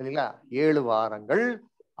காமிக்கலாம் இல்லைங்களா. 7 வாரங்கள்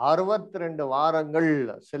 62 வாரங்கள்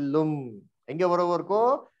செல்லும் எங்க வர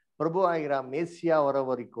வரைக்கும், பிரபுவாகிற மேசியா வர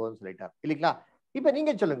வரைக்கும் சொல்லிட்டார் இல்லைங்களா. இப்ப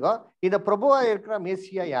நீங்க சொல்லுங்க, இந்த பிரபுவா இருக்கிற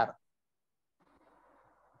மேசியா யார்?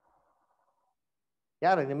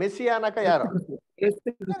 யாரு இந்த மெஸ்ஸியானாக்கா? யாரு?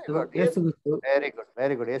 வெரி குட்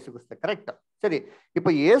வெரி குட், இயேசு கிறிஸ்து. கரெக்ட். சரி, இப்ப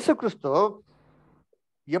இயேசு கிறிஸ்து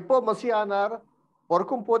எப்போ மசியா ஆனார்?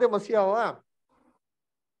 பொறுக்கும் போதே மசியாவா?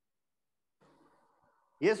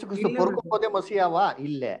 இயேசு கிறிஸ்து பொறுக்கும் போதே மசியாவா?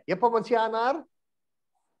 இல்ல. எப்ப மசியா ஆனார்?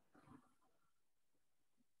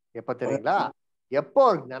 எப்ப தெரியுங்களா? எப்போ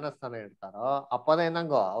ஞானஸ்தானம் எடுத்தாரோ அப்பதான்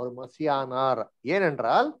என்னங்க அவர் மசியா ஆனார்.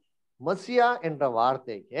 ஏனென்றால் மசியா என்ற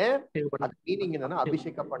வார்த்தைக்கு அது மீனிங் என்னன்னா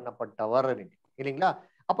அபிஷேகம் பண்ணப்பட்டவர் இல்லைங்களா.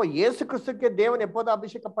 அப்போ இயேசு கிறிஸ்துக்கு தேவன் எப்போது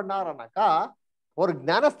அபிஷேகம் பண்ணாருனாக்கா ஒரு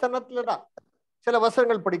ஞானஸ்தானத்துலதான். சில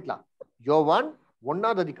வசனங்கள் படிக்கலாம். யோவான் 1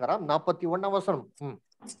 41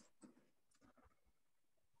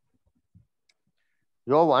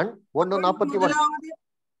 யோவான் 1:41.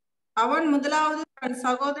 அவன் முதலாவது தன்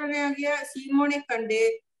சகோதரனாகிய சீமோனை கண்டு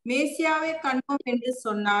மேசியாவை கண்டோம் என்று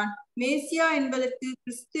சொன்னான். மேசியா என்பதற்கு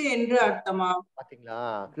கிறிஸ்து என்று அர்த்தமா? பாத்தீங்களா,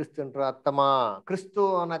 கிறிஸ்து என்று அர்த்தமா. கிறிஸ்து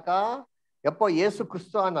ஆனாக்கா எப்போ இயேசு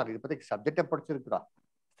கிறிஸ்து ஆனார். இதை பத்தி சப்ஜெக்டை படிச்சிருக்கிறோம்,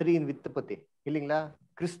 ஸ்திரீயின் வித்து பத்தி இல்லைங்களா.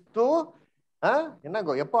 கிறிஸ்து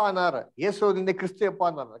என்னங்கோ எப்போ ஆனார்? இயேசுவிலிருந்து கிறிஸ்து எப்போ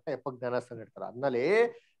ஆனார்னாக்கா எப்போ ஞானஸ்தானம் எடுத்தார். அதனாலே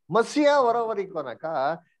மசியா வர வரைக்கும்னாக்கா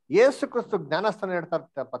இயேசு கிறிஸ்து ஞானஸ்தானம்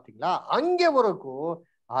எடுத்தார் பாத்தீங்களா. அங்கே வரைக்கும்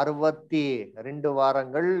 62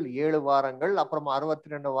 வாரங்கள் 7 வாரங்கள் அப்புறமா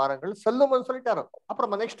 62 வாரங்கள் செல்லும்னு சொல்லிட்டாரு.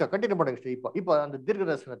 அப்புறமா நெக்ஸ்ட் கண்டினியூ பண்ணுங்க. இப்போ அந்த தீர்க்க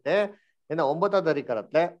தரிசனத்தை என்ன 9வது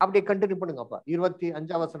அதிகாரத்துல அப்படியே கண்டினியூ பண்ணுங்க. அப்ப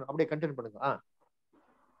 25 வசனம் அப்படியே கண்டினியூ பண்ணுங்க.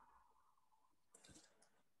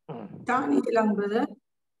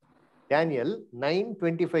 Daniel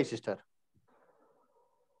 9:25 sister.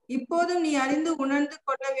 இப்போதும் நீ அறிந்து உணர்ந்து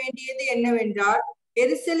கொள்ள வேண்டியது என்னவென்றால்,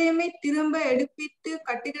 எருசலேமை திரும்ப எடுப்பித்து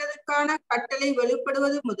கட்டுகிறதற்கான கட்டளை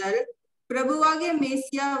வெளிப்படுவது முதல் பிரபுவாகிய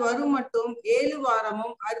மேசியா வரும் மட்டும் 7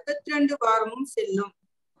 வாரமும் 62 வாரமும் செல்லும்.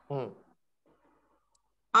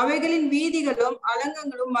 அவைகளின் வீதிகளும்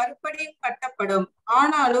அலங்கங்களும் மறுபடியும் கட்டப்படும்.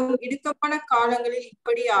 ஆனாலும் இடுக்கமான காலங்களில்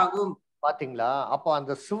இப்படி ஆகும். பாத்தீங்களா, அப்போ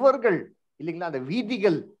அந்த சுவர்கள் இல்லைங்களா, அந்த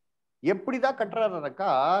வீதிகள் எப்படிதான்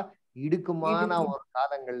கட்டுறாருனாக்கா இடுக்குமான ஒரு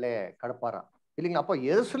காலங்கள்ல கடப்பாரா இல்லைங்களா. அப்போ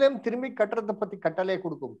எருசலேம் திரும்பி கட்டுறதை பத்தி கட்டளை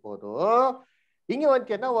கொடுக்கும் போதும் இங்க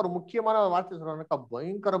வந்து என்ன ஒரு முக்கியமான வார்த்தை சொல்றாங்கன்னாக்கா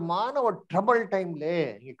பயங்கரமான ஒரு ட்ரபிள் டைம்ல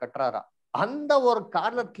இங்க கட்டுறாரா. அந்த ஒரு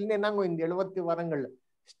காலத்துல என்னங்க இந்த 70 வாரங்கள்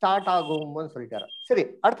ஸ்டார்ட் ஆகும்னு சொல்லிட்டாரு. சரி,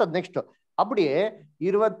 அடுத்தது நெக்ஸ்ட் அப்படியே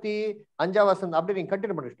 25 வசனம் அப்படியே நீங்க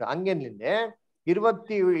கண்டினியூ பண்ணிட்டு அங்கிருந்து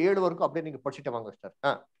 27 வரைக்கும் அப்படியே நீங்க படிச்சுட்டு வாங்க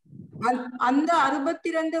சார். அந்த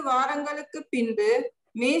 62 வாரங்களுக்கு பின்பு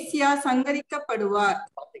மேசியா சங்கரிக்கப்படுவார்.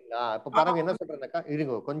 பாத்தீங்களா, இப்ப பாருங்க என்ன சொல்றேன்னாக்கா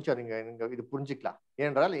இருங்க கொஞ்சம் நீங்க இது புரிஞ்சுக்கலாம்.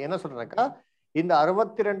 ஏனென்றால் என்ன சொல்றேன்னாக்கா இந்த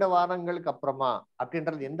 62 வாரங்களுக்கு அப்புறமா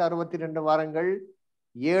அப்படின்றது எந்த 62 வாரங்கள்?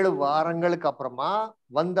 7 வாரங்களுக்கு அப்புறமா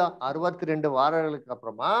வந்த 62 வாரங்களுக்கு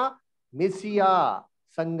அப்புறமா மெசியா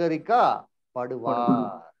சங்கரிக்கப்படுவார்.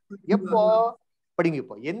 எப்போ படிங்க,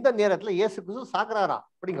 இப்போ எந்த நேரத்துல இயேசு கிறிஸ்து சாகுறாரா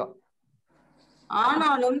படிங்க.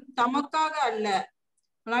 ஆனாலும் தமக்காக அல்ல,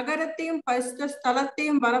 நகரத்தையும் பரிசுத்த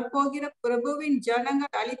ஸ்தலத்தையும் வரப்போகிற பிரபுவின்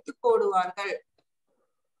ஜனங்கள் அழித்து போடுவார்கள்.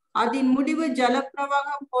 அதன் முடிவு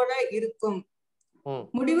ஜலப்பிரவாகம் போல இருக்கும்.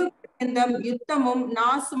 முடிவு பர்யந்தம் யுத்தமும்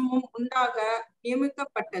நாசமும் உண்டாக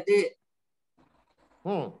நியமிக்கப்பட்டது.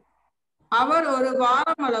 அவர் ஒரு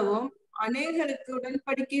வாரம் அளவும் அநேகருக்கு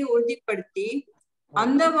உடன்படிக்கையை உறுதிப்படுத்தி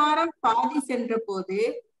அந்த வாரம் பாதி சென்ற போது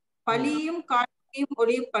பலியும் காணிக்கையும்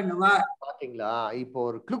ஒளிய பண்ணுவார். பாத்தீங்களா, இப்போ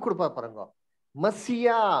ஒரு கிளு கொடுப்பா பாருங்க.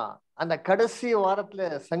 மசியா அந்த கடைசி வாரத்துல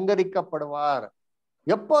சங்கரிக்கப்படுவார்.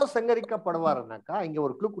 எப்போ சங்கரிக்கப்படுவார்னாக்கா இங்க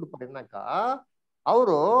ஒரு கிளு கொடுப்பாருனாக்கா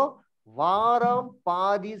அவரு வாரம்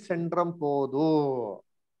பாதி சென்ற போதும்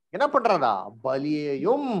என்ன பண்றாரா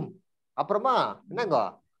பலியையும் அப்புறமா என்னங்க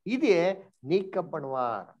இது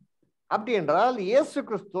நீக்கப்படுவார். அப்படி என்றால் இயேசு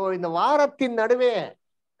கிறிஸ்து இந்த வாரத்தின் நடுவே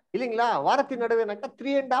இல்லைங்களா, வாரத்தின் நடுவேனாக்கா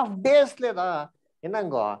 3.5 daysல தான்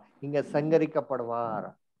என்னங்கோ இங்க சங்கரிக்கப்படுவார்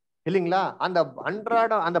இல்லைங்களா. அந்த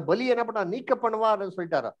அன்றாடம் அந்த பலி என்ன பண்ண நீக்க பண்ணுவார்னு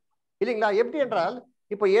சொல்லிட்டாரு இல்லைங்களா. எப்படி என்றால்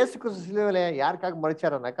இப்போ இயேசு கிறிஸ்து சிலுவையில யாருக்காக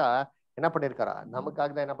மறிச்சாருனாக்கா என்ன பண்ணிருக்காரா? நமக்காக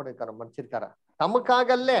தான் என்ன பண்ணிருக்காரு, மறிச்சிருக்காரா. நமக்காக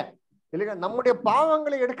இல்ல இல்லைங்களா, நம்முடைய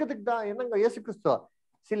பாவங்களை எடுக்கிறதுக்கு தான் என்னங்க இயேசு கிறிஸ்து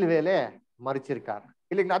சிலுவையில மறிச்சிருக்காரு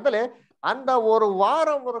இல்லைங்களா. அதுல அந்த ஒரு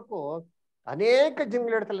வாரம் வரைக்கும் அநேக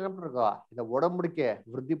ஜனங்கள் இடத்துல என்ன பண்றோம், இந்த உடம்புடிக்கை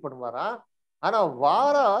விருத்தி பண்ணுவாரா. ஆனா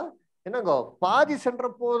வாரம் என்னங்கோ பாதி சென்ற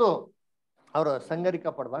போதும் அவர்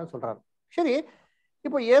சங்கரிக்கப்படுவான்னு சொல்றாரு. சரி,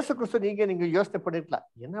 இப்போ இயேசு கிறிஸ்து நீங்க யோசனை பண்ணிருக்கலாம்,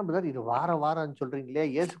 என்ன பிரதர் இது வாரம் வாரம்னு சொல்றீங்களே,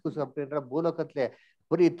 இயேசு கிறிஸ்து அப்படின்ற பூலோகத்துல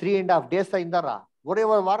ஒரு 3.5 days இருந்தாரா, ஒரே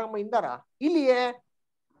ஒரு வாரமா இருந்தாரா? இல்லையே,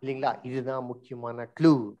 இல்லைங்களா? இதுதான் முக்கியமான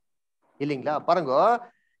க்ளூ இல்லைங்களா? பாருங்க,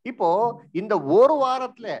 இப்போ இந்த ஒரு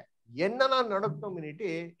வாரத்துல என்னெல்லாம் நடக்கும்னுட்டு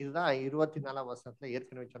இதுதான் 24ஆம் வசனத்துல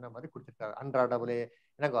ஏற்கனவே சொன்ன மாதிரி கொடுத்திருக்காரு. அன்றாடவளே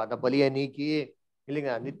என்னங்கோ அந்த பலியை நீக்கி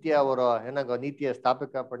இல்லைங்க, நித்திய ஒரு என்னங்கோ நீத்திய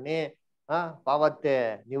ஸ்தாபிக்க பண்ணி பாவத்தை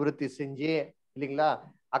நிவர்த்தி செஞ்சு இல்லைங்களா,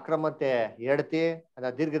 அக்கிரமத்தை எடுத்து அந்த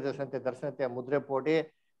தீர்க்க தரிசனத்தை முதிரை போட்டு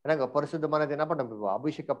என்னங்க பரிசுத்தமானது என்ன பண்ண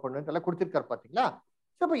அபிஷேகம் பண்ணு எல்லாம் கொடுத்திருக்காரு பாத்தீங்களா.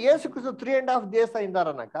 இப்ப இயேசு கிறிஸ்து 3.5 days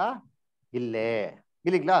இருந்தாருனாக்கா இல்லே,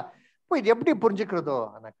 இல்லைங்களா? இப்போ இது எப்படி புரிஞ்சுக்கிறதோ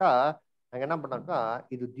ஆனாக்கா நாங்க என்ன பண்ணாக்கா,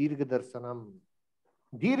 இது தீர்க்க தரிசனம்.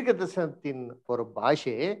 தீர்க்க தரிசனத்தின் ஒரு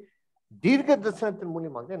பாஷை தீர்க்க தரிசனத்தின்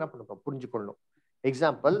மூலியமாக என்ன பண்ண புரிஞ்சுக்கொள்ளணும்.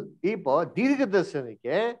 எக்ஸாம்பிள், இப்போ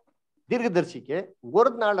தீர்க்கதரிசிக்கு ஒரு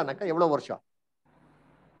நாள்னாக்கா எவ்வளவு வருஷம்?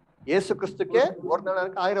 இயேசு கிறிஸ்துக்கே ஒரு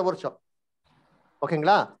நாள்னாக்கா 1000 வருஷம்.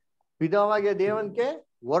 ஓகேங்களா? பிதாவாகிய தேவனுக்கே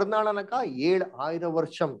ஒரு நாள்னாக்கா 7000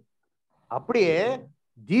 வருஷம். அப்படியே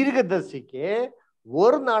தீர்க்கதரிசிக்கு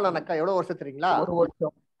ஒரு நாள்னாக்கா எவ்வளவு வருஷம் தெரியுங்களா? ஒரு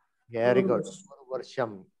வருஷம். வெரி குட், ஒரு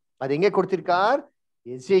வருஷம். அது எங்க கொடுத்திருக்கார்?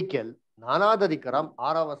 எசேக்கியேல் 4ஆம் அதிகாரம்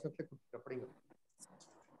 6ஆம் வசனத்துல கொடுத்திருக்க.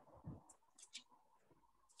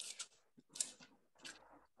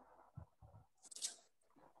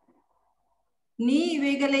 நீ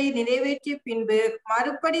இவைகளை நிறைவேற்றிய பின்பு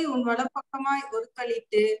மறுபடி உன் வலப்பக்கமாய் ஒரு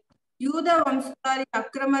கழித்து யூத வம்சத்தாரின்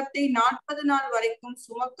அக்கிரமத்தை 40 நாள் வரைக்கும்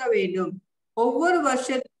சுமக்க வேண்டும். ஒவ்வொரு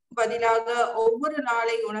வருஷத்துக்கும் பதிலாக ஒவ்வொரு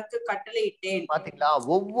நாளை உனக்கு கட்டளையிட்டேன். பாத்தீங்களா?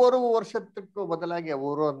 ஒவ்வொரு வருஷத்துக்கும் பதிலாக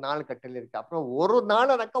ஒரு நாள் கட்டளை இருக்கு. அப்புறம் ஒரு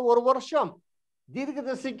நாள்னாக்கா ஒரு வருஷம்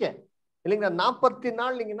தீர்க்கதரிசிக்க இல்லைங்களா. 40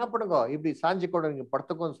 நாள் நீங்க என்ன பண்ணுங்க, இப்படி சாஞ்சி கூட நீங்க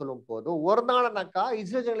படுத்துக்கோன்னு சொல்லும் போது ஒரு நாள்னாக்கா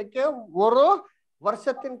இஸ்ரேலுக்கே ஒரு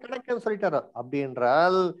வருஷத்தின் கணக்குன்னு சொல்லிட்டாரு. அப்படி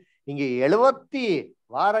என்றால் இங்க 70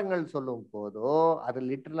 வாரங்கள் சொல்லும் போதோ அது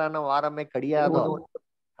லிட்டரலான வாரமே கிடையாது.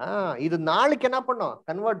 இது நாளுக்கு என்ன பண்ணும்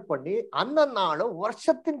கன்வெர்ட் பண்ணி அந்த நாளும்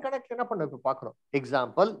வருஷத்தின் கணக்கு என்ன பண்ண பாக்குறோம்.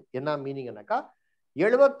 எக்ஸாம்பிள் என்ன மீனிங்னாக்கா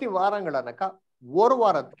 70 வாரங்கள்னாக்கா ஒரு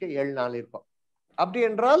வாரத்துக்கு 7 நாள் இருக்கும். அப்படி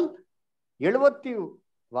என்றால் 70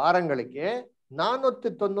 வாரங்களுக்கு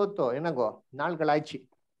 490 என்னங்கோ நாள்கள் ஆயிடுச்சு.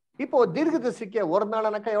 இப்போ தீர்க்கதரிசிக்கு ஒரு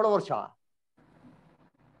நாள்னாக்கா எவ்வளவு வருஷம்?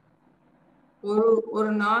 ஒரு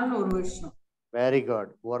நாள் ஒரு வருஷம். வெரி குட்,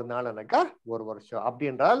 ஒரு நாள்னாக்கா ஒரு வருஷம். அப்படி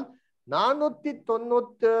என்றால்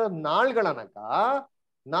 490 நாள்கள்னாக்கா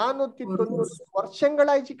 490 வருஷங்கள்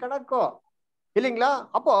ஆயிடுச்சு கணக்கோ இல்லைங்களா.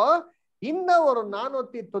 அப்போ இந்த ஒரு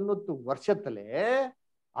 490 வருஷத்துல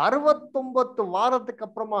 69 வாரத்துக்கு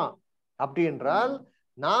அப்புறமா அப்படி என்றால்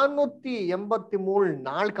 483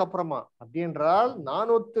 நாளுக்கு அப்புறமா அப்படி என்றால்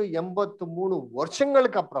 483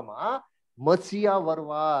 வருஷங்களுக்கு அப்புறமா மசியா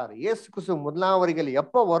வருவார். இயேசு கிறிஸ்து முதலாவரிகள்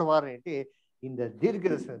எப்போ வருவார்னுட்டு இந்த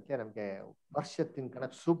தீர்க்கதரிசனத்தை நமக்கு வருஷத்தின்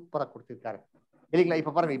கணக்கு சூப்பரா கொடுத்திருக்காரு இல்லைங்களா.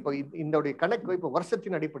 இப்ப பாருங்க, இப்போ இந்த கணக்கு இப்ப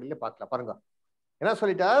வருஷத்தின் அடிப்படையில பார்க்கலாம். பாருங்க என்ன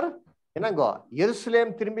சொல்லிட்டார், என்னங்கோ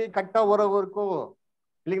எருசலேம் திரும்பி கட்ட வரவருக்கும்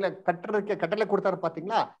இல்லைங்களா, கட்டளை கொடுத்தாரு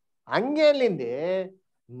பாத்தீங்களா. அங்கேருந்து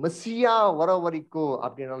மெசியா வர வரைக்கும்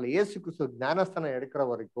அப்படின்னால இயேசு கிறிஸ்து ஞானஸ்தானம் எடுக்கிற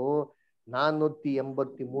வரைக்கும்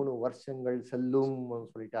 483 வருஷங்கள் செல்லும்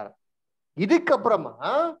சொல்லிட்டாரு. இதுக்கப்புறமா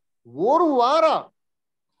ஒரு வாரம்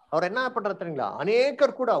அவர் என்ன பண்றாரு தெரியுங்களா,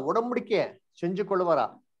 அநேகர் கூட உடம்படிக்கை செஞ்சு கொள்ளுவாரா.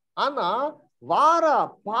 ஆனா வார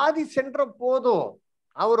பாதி சென்ற போதும்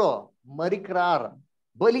அவரோ மறிக்கிறார்.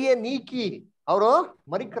 பலியை நீக்கி அவரோ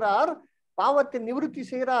மறிக்கிறார், பாவத்தை நிவர்த்தி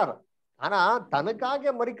செய்யறார். ஆனா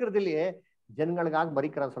தனக்காக மறிக்கிறது இல்லையே, ஜனங்களுக்காக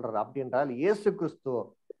மறிக்கிறான்னு சொல்றாரு. அப்படி என்றால் இயேசு கிறிஸ்து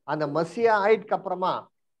அந்த மசியா ஆயிட்டுக்கு அப்புறமா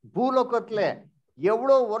பூலோகத்துல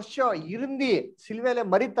எவ்வளவு வருஷம் இருந்து சிலுவையில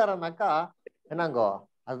மறித்தாரனாக்கா என்னங்கோ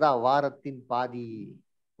அதுதான் வாரத்தின்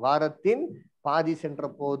பாதி சென்ற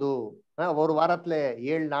போது. ஒரு வாரத்துல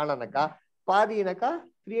 7 நாள்னாக்கா பாதினாக்கா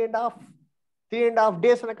 3.5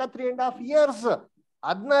 daysனாக்கா 3.5 years.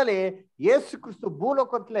 அதனாலே இயேசு கிறிஸ்து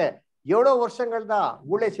பூலோகத்துல எவ்வளவு வருஷங்கள் தான்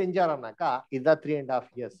ஊழை செஞ்சாரனாக்கா இதுதான் 3.5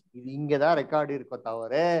 years. இது இங்கதான் ரெக்கார்டு இருக்கோ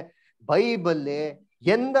தவிர பைபிள்ல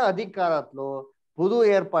எந்த அதிகாரத்திலோ புது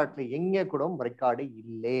ஏற்பாட்டுல எங்க கூட ரெக்கார்டு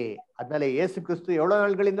இல்லை. அதனால இயேசு கிறிஸ்து எவ்வளவு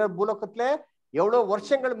நாள்கள் இந்த பூலோகத்துல எவ்வளவு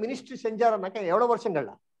வருஷங்கள் மினிஸ்ட்ரி செஞ்சாருனாக்கா எவ்வளவு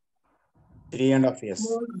வருஷங்கள்ல 3.5 years.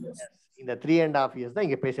 இந்த 3.5 years தான்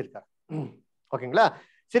இங்க பேசியிருக்காரு. ஓகேங்களா.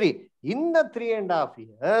 சரி, இந்த 3.5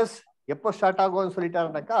 years எப்போ ஸ்டார்ட் ஆகும்னு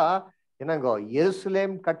சொல்லிட்டாருனாக்கா என்னங்கோ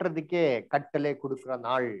எருசலேம் கட்டுறதுக்கே கட்டளை கொடுக்குற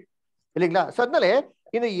நாள் இல்லைங்களா. அதனால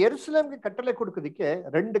இந்த எருசலேமுக்கு கட்டளை கொடுக்கறதுக்கு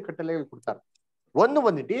 2 கட்டளைகள் கொடுத்தாரு. ஒன்னு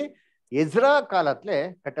வந்துட்டு எஸ்ரா காலத்துல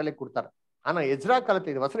கட்டளை கொடுத்தாரு. ஆனா எஸ்ரா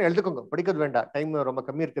காலத்துல இது வசனம் எழுதுக்கோங்க, படிக்கிறது வேண்டாம், டைம் ரொம்ப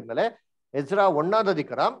கம்மி இருக்கிறதுனால. எஸ்ரா 1ஆவது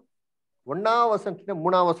அதிகாரம் 1ஆம் வசனத்துல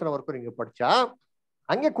 3ஆம் வசனம் வரைக்கும் நீங்க படிச்சா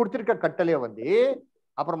அங்கே கொடுத்திருக்க கட்டளைய வந்து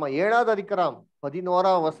அப்புறமா 7ஆவது அதிகாரம்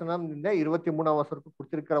 11ஆம் வசனம் 23ஆம் வசனத்துக்கு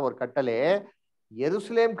கொடுத்திருக்கிற ஒரு கட்டளை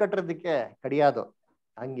எருசலேம் கட்டுறதுக்கே கிடையாது.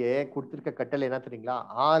 அங்கே கொடுத்திருக்க கட்டளை என்ன தெரியுங்களா?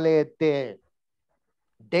 ஆலயத்தை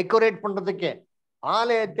டெக்கரேட் பண்றதுக்கே,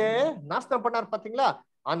 ஆலயத்தை நாசனம் பண்ணார் பாத்தீங்களா,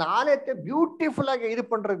 அந்த ஆலயத்தை பியூட்டிஃபுல்லாக இது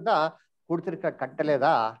பண்றதுக்கு தான் கொடுத்திருக்க கட்டளை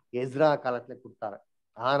தான் எஸ்ரா காலத்துல கொடுத்தாரு.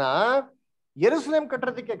 ஆனா எருசலேம்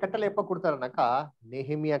கட்டுறதுக்கு கட்டளை எப்ப கொடுத்தாருனாக்கா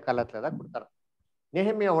நெஹெமியா காலத்துல தான் கொடுத்தாரு.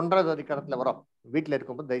 நெஹெமியா 1ஆவது அதிகாரத்துல வரும். வீட்டுல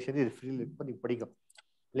இருக்கும்போது தயவு செஞ்சு இது ஃப்ரீல இருக்கும்போது நீ படிக்கும்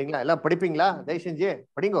இல்லைங்களா, எல்லாம் படிப்பீங்களா? தயவு செஞ்சு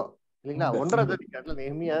படிங்கோ இல்லைங்களா. 1ஆவது அதிகாரத்துல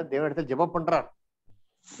நெஹெமியா தேவனிடத்தில் ஜெபம் பண்றார்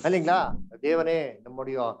இல்லைங்களா. தேவனே,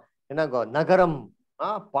 நம்முடைய என்னங்கோ நகரம்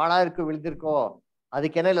பாழாயிருக்கு விழுந்திருக்கோ,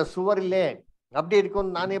 அதுக்கு என்ன இல்ல சுவர் இல்லே, அப்படி இருக்கும்,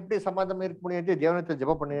 நான் எப்படி சமாதானம் இருக்க முடியும் தேவனத்தில்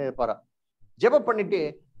ஜெபம் பண்ணி இருப்பாரா. ஜெபம் பண்ணிட்டு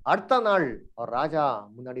அடுத்த நாள் அவர் ராஜா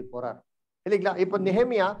முன்னாடி போறார் இல்லைங்களா. இப்ப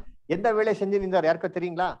நெஹெமியா எந்த வேலையை செஞ்சு நின்றார் யாருக்கா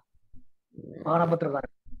தெரியுங்களா?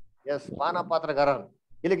 எஸ், பானா பாத்திரக்காரன்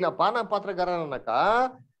இல்லைங்களா. பானா பாத்திரக்காரன்னாக்கா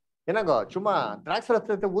என்னங்கோ சும்மா திராட்சை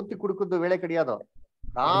ரசத்தை ஊத்தி கொடுக்குறது வேலை கிடையாது.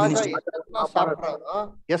 ராஜா எதெல்லாம் சாப்பிடுறாரோ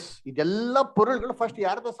எஸ் இதெல்லாம் பொருள்களும் ஃபர்ஸ்ட்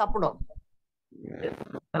யாரதான் சாப்பிடணும்,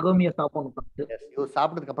 இவர்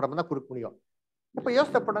சாப்பிட்டதுக்கு அப்புறமா தான் கொடுக்க முடியும். இப்ப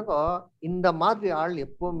யோசனை பண்ணாங்க, இந்த மாதிரி ஆள்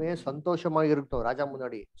எப்பவுமே சந்தோஷமா இருக்கட்டும் ராஜா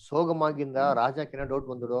முன்னாடி, சோகமாக இருந்தா ராஜாக்கு என்ன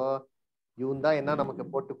டவுட் வந்துடும், இவன் தான் என்ன நமக்கு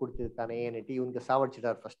போட்டு கொடுத்துருக்கானேன்னுட்டு இவனுக்கு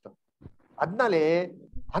சாவடிச்சிட்டார் ஃபர்ஸ்ட். அதனாலே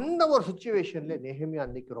அந்த ஒரு சுச்சுவேஷன்ல நெஹெமியா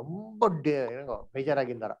அன்னைக்கு ரொம்ப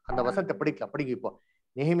பேஜாராகி இருந்தார். அந்த வசனத்தை படிக்கலாம், படிங்க. இப்போ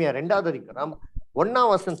நெஹெமியா 2ஆவது அதிகாரம்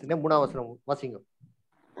 1ஆம் வசனத்துல 3ஆம் வசனம் வாசிங்க.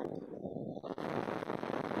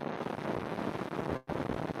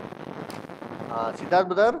 சித்தார்த்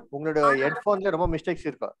பிரதர், உங்களோட ஹெட்போன்ல ரொம்ப மிஸ்டேக்ஸ்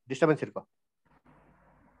இருக்கும், டிஸ்டர்பன்ஸ் இருக்கும்.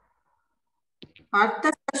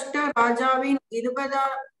 அர்த்தஷ்ட ராஜாவின்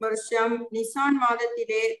 20ஆம் வருஷம் நிசான்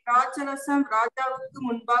மாதத்திலே திராட்சரசம் ராஜாவுக்கு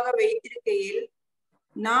முன்பாக வைத்திருக்கையில்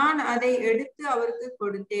நான் அதை எடுத்து அவருக்கு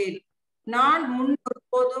கொடுத்தேன். நான் முன்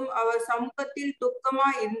ஒருபோதும் அவர் சமூகத்தில் துக்கமா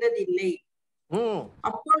இருந்ததில்லை.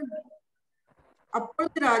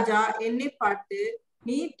 அப்பொழுது ராஜா என்னை பார்த்து,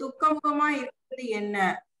 நீ துக்கமுகமா இருப்பது என்ன?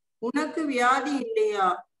 உனக்கு வியாதி இல்லையா?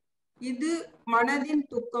 இது மனதின்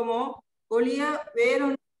துக்கமோ ஒளிய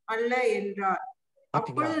வேறொன்று அல்ல என்றார்.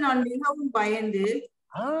 அப்பொழுது நான் மிகவும் பயந்து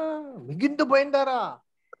மிகுந்து பயந்தாரா?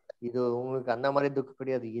 இது உங்களுக்கு அந்த மாதிரி துக்கம்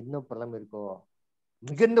கிடையாது, இன்னும் பலம் இருக்கோ,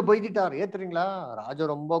 மிகுந்து பயந்துட்டார். ஏத்துறீங்களா? ராஜா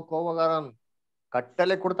ரொம்ப கோபக்காரன்,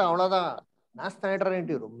 கட்டளை கொடுத்தா அவ்வளவுதான் நாஸ்தான்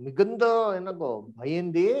ஆயிடுறாரு. மிகுந்த என்னங்கோ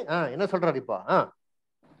பயந்து என்ன சொல்றாரு இப்போ?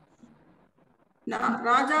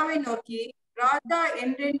 ராஜாவை நோக்கி, ராஜா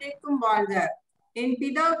என்றென்றைக்கும் வாழ்க. என்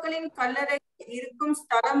பிதாக்களின் கல்லறை இருக்கும்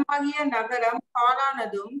ஸ்தலமாகிய நகரம்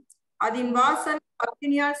பாழானதும் அதன் வாசல்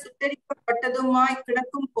அக்னியால் சுட்டரிக்கப்பட்டதுமாய்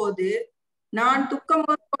கிடக்கும் போது நான்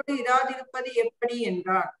துக்கமோடு இராதிருப்பது எப்படி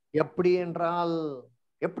என்றார். எப்படி என்றால்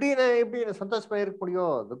எப்படி சந்தோஷமா இருக்க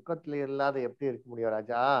முடியும்? துக்கத்துல இல்லாத எப்படி இருக்க முடியும்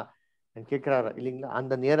ராஜா கேட்கிறாரு இல்லைங்களா.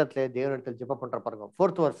 அந்த நேரத்துல தேவனிடத்தில் ஜெபம் பண்ற பாருங்க.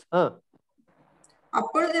 4th verse.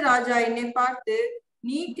 அப்பொழுது ராஜா என்னை பார்த்து,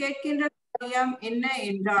 நீ கேட்கின்ற காரியம் என்ன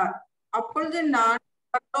என்றார். அப்பொழுது நான்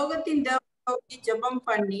பரலோகத்தின் தேவனை நோக்கி ஜெபம்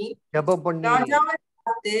பண்ணி ராஜாவை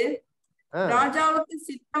பார்த்து, ராஜாவுக்கு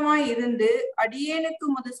சித்தமாய் இருந்து அடியேனுக்கு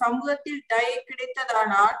முது சமூகத்தில் தயை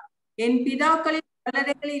கிடைத்ததானால் என் பிதாக்களின்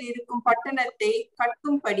கல்லறைகளில் இருக்கும் பட்டணத்தை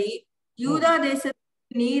கட்டும்படி யூதா தேசத்தில்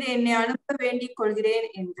நீர் என்னை அனுப்ப வேண்டிக் கொள்கிறேன்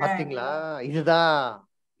என்றார். இதுதான்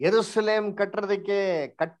எருசலேம் கட்டுறதுக்கே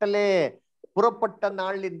கட்டளை புறப்பட்ட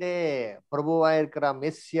நாளிந்தே பிரபுவா இருக்கிற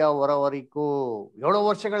மெஸ்ஸியா வர வரைக்கும் எவ்வளவு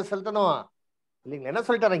வருஷங்கள் செலுத்தணும் இல்லைங்களா. என்ன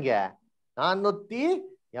சொல்லிட்டாரு இங்க?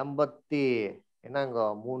 480 என்னங்க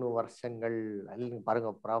 3 வருஷங்கள் இல்லைங்க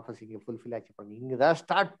பாருங்க. ப்ராஃபஸிக்கு ஃபுல்ஃபில் ஆச்சு பாருங்க. இங்கதான்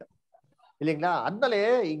ஸ்டார்ட் இல்லைங்களா. அதனாலே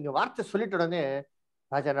இங்க வார்த்தை சொல்லிட்ட உடனே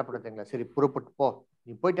ராஜா என்ன பண்ணுறீங்களா, சரி புறப்பட்டு போ,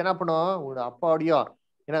 நீ போயிட்டு என்ன பண்ணும் உங்களோட அப்பாவுடையோ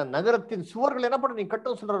ஏன்னா நகரத்தின் சுவர்கள் என்ன பண்ண நீ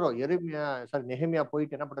கட்டும் சொல்றாரோ. நெஹெமியா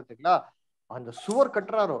போயிட்டு என்ன பண்ணுறீங்களா, அந்த சுவர்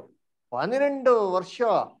கட்டுறாரோ. 12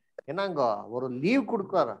 வருஷம் என்னங்க ஒரு லீவ்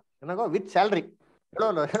கொடுக்குறாரு என்னங்க வித் சேலரி.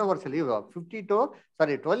 எவ்வளோ வருஷம் லீவ்?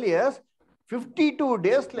 12 years 52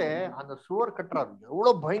 daysல அந்த சுவர் கட்டுறாரு.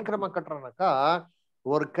 எவ்வளவு பயங்கரமா கட்டுறாருனாக்கா,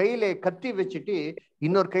 ஒரு கையில கத்தி வச்சுட்டு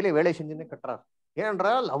இன்னொரு கையில வேலை செஞ்சுன்னு கட்டுறாரு.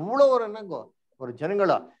 ஏனென்றால் அவ்வளவு ஒரு என்னங்கோ ஒரு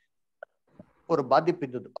ஜனங்களா ஒரு பாதிப்பு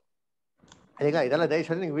இருந்தது இல்லைங்களா. இதெல்லாம்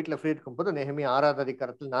தயவுசெய்து நீங்க வீட்டுல ஃப்ரீ இருக்கும் போது நெஹெமியா 6ஆவது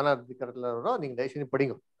அதிகாரத்தில் 4ஆவது அதிகாரத்துல வரும், நீங்க தயவுசெய்து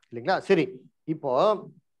படிங்க இல்லைங்களா. சரி, இப்போ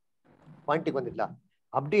பாயிண்ட்டுக்கு வந்துடலாம்.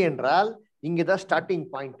 அப்படி என்றால் இங்கதான் ஸ்டார்டிங்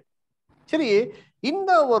பாயிண்ட். சரி,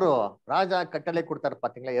 இந்த ஒரு ராஜா கட்டளை கொடுத்தாரு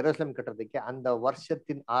பாத்தீங்களா எருசலேம் கட்டுறதுக்கு. அந்த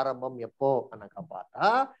வருஷத்தின் ஆரம்பம் எப்போ அண்ணாக்கா பார்த்தா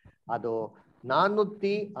அது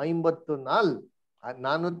 454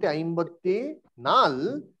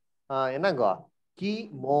 என்னங்கோ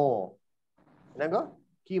கிமோ. என்னங்கோ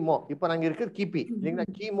கிமோ. இப்ப நாங்க இருக்கிறது கிபி இல்லைங்களா?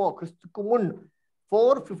 கிமோ கிறிஸ்துக்கு முன்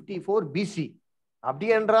 454 பிசி. அப்படி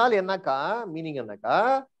என்றால் என்னக்கா மீனிங் என்னக்கா,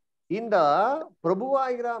 இந்த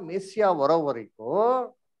பிரபுவாகிற மெஸ்ஸியா வர வரைக்கும்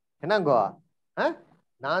என்னங்கோ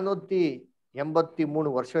 483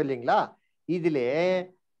 வருஷம் இல்லைங்களா? இதுல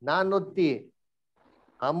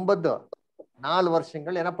 454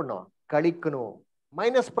 வருஷங்கள் என்ன பண்ணும் கழிக்கணும்,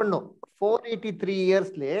 மைனஸ் பண்ணும். 483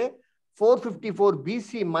 இயர்ஸ்ல 454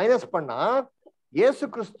 பிசி மைனஸ் பண்ணா இயேசு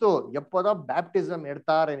கிறிஸ்து எப்போதான் பேப்டிசம்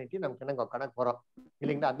எடுத்தாருன்னு நமக்கு என்னங்க கணக்கு வரும்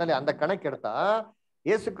இல்லைங்களா? அதனால அந்த கணக்கு எடுத்தா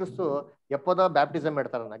இயேசு கிறிஸ்து எப்போதான் பேப்டிசம்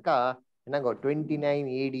எடுத்தாருனாக்கா என்னங்க 29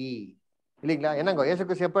 AD இல்லைங்களா? என்னங்க இயேசு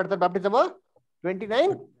கிறிஸ்து எப்போ எடுத்தார் பேப்டிசமா?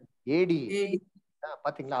 29 AD.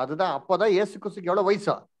 பாத்தீங்களா? அதுதான் அப்போதான் இயேசு கிறிஸ்துக்கு எவ்வளவு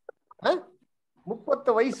வயசு?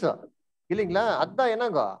 30 வயசு இல்லைங்களா? அதான்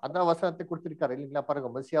என்னங்க அதான் வசனத்தை கொடுத்திருக்காரு இல்லைங்களா? பாருங்க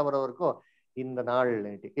மெஸ்ஸியா வரவருக்கும் இந்த நாள்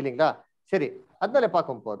இல்லைங்களா? சரி, அதனால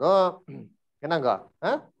பார்க்கும் போதும் என்னங்க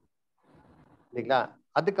இல்லைங்களா?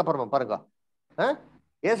 அதுக்கப்புறமா பாருங்க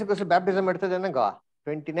இயேசு கிறிஸ்து பேப்டிசம் எடுத்தது என்னங்க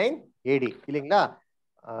 29 AD இல்லைங்களா?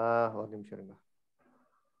 ஒரு நிமிஷம் இருங்க.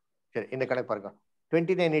 சரி, இந்த கணக்கு பாருங்க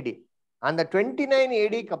 29 AD. அந்த 29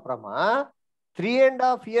 ADக்கு அப்புறமா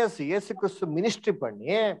 3.5 years இயேசு கிறிஸ்து மினிஸ்ட்ரி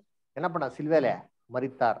பண்ணி என்ன பண்ணா சில்வேல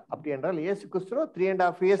மரித்தார். அப்படி என்றால் இயேசு கிறிஸ்து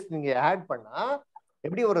 3.5 years நீங்க ஆட் பண்ணா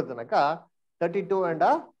எப்படி வருதுனாக்கா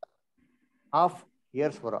 32.5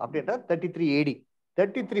 years வரும். அப்படின்ற 33 AD.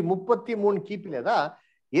 33 கிபில தான்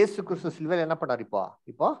இயேசு கிறிஸ்து சில்வேல என்ன பண்ணார்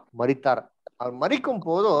இப்போ மரித்தார். அவர் மரிக்கும்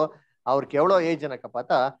போதும் அவருக்கு எவ்வளவு ஏஜ் எனக்கு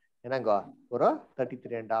பார்த்தா என்னங்க ஒரு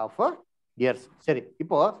 33.5 years. சரி,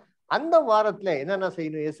 இப்போ அந்த வாரத்துல என்னென்ன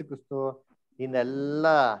செய்யணும் இயேசு கிறிஸ்து? இந்த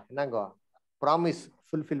எல்லா என்னங்க ப்ராமிஸ்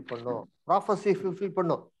ஃபுல்ஃபில் பண்ணும், ப்ராஃபஸி ஃபுல்ஃபில்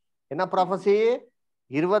பண்ணும். என்ன ப்ராஃபஸி?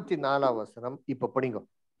 24 வசனம் இப்ப படிங்க.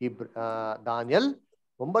 தானியல்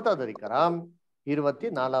 9வது அதிகாரம்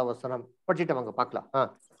 24 வசனம் படிச்சுட்டு வாங்க பார்க்கலாம்.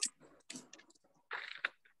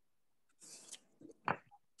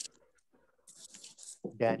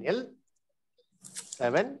 Daniel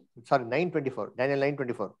 9:24. Daniel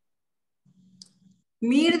 9:24.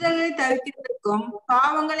 மீறுதலை தவிர்க்கிறதற்கும்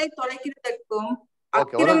பாவங்களை தொலைக்கிறதற்கும்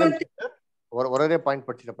ஒரே பாயிண்ட்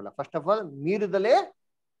படிச்சுட்டு ஃபர்ஸ்ட் ஆஃப் ஆல் மீறுதலே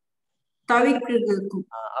தவிர்க்கிறதற்கும்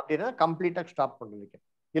அப்படின்னா கம்ப்ளீட்டா ஸ்டாப் பண்ணுவீங்க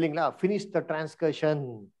இல்லைங்களா? ஃபினிஷ் த டிரான்ஸ்கர்ஷன்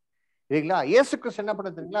இல்லைங்களா? இயேசு கிறிஸ்து என்ன பண்ண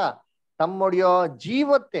தெரியுங்களா? தம்முடைய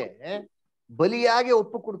ஜீவத்தை பலியாக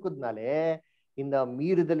ஒப்பு கொடுக்கறதுனாலே இந்த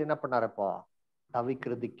மீறுதல் என்ன பண்ணாரப்போ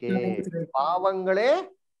தவிக்கிறதுக்கே, பாவங்களே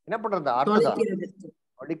என்ன பண்றது அர்த்தம்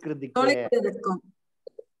தொலைக்கிறதுக்கே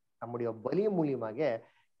நம்முடைய பலி மூலியமாக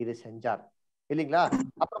இதை செஞ்சார் இல்லைங்களா?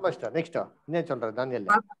 அப்புறம் நெக்ஸ்ட் என்ன சொல்றது? தானியல்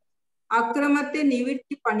அக்கிரமத்தை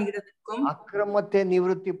நிவர்த்தி பண்ணுகிறதுக்கும் அக்கிரமத்தை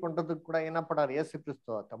நிவர்த்தி பண்றதுக்கு கூட என்ன பண்ணார் இயேசு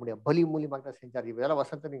கிறிஸ்து தம்முடைய பலி மூலியமாக செஞ்சார். இவ்வளவு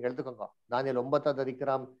வசனத்தை நீங்க எடுத்துக்கோங்க. தானியல் 9வது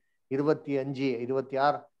அதிகாரம் 25,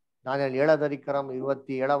 26, தானியல் 7வது அதிகாரம்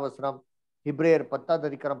 27 வசனம், இப்ரேயர் 10வது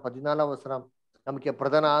அதிகாரம் 14 வசனம். நமக்கு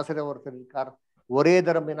பிரதான ஆசிரியர் ஒருத்தர் இருக்கார். ஒரே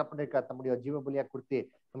தரம் என்ன பண்ணிருக்கார்? தம்முடைய ஜீவ பலியா கொடுத்து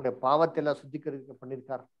நம்முடைய பாவத்தை எல்லாம் சுத்திகரிக்க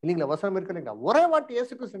பண்ணிருக்கார் இல்லைங்களா? வசனம் இருக்கு இல்லைங்களா? ஒரே வாட்டி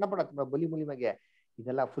இயேசு கிறிஸ்து என்ன பண்ணார்? தம்முடைய பலி மூலியமாக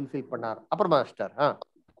இதெல்லாம் ஃபுல்ஃபில் பண்ணார். அப்புறமா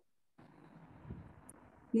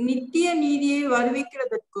நித்திய நீதியை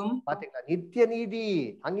வருவிக்கிறதற்கும் பாத்தீங்களா? நித்திய நீதி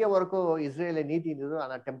அங்கே வரைக்கும் இஸ்ரேல நீதி இருந்தது.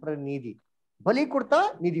 ஆனா டெம்பரரி நீதி. பலி கொடுத்தா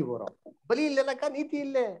நீதி வரும், பலி இல்லைனாக்கா நீதி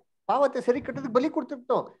இல்லை. பாவத்தை சரி கட்டுறதுக்கு பலி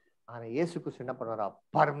கொடுத்துட்டோம். ஆனா இயேசு கிறிஸ்து என்ன பண்ணாரா?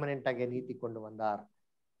 பர்மனெண்டாக நீதி கொண்டு வந்தார்.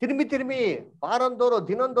 திரும்பி வாரந்தோறும்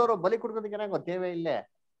தினந்தோறும் பலி கொடுக்கறதுக்கு எனக்கு தேவையில்லை.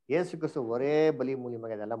 இயேசு கிறிஸ்து ஒரே பலி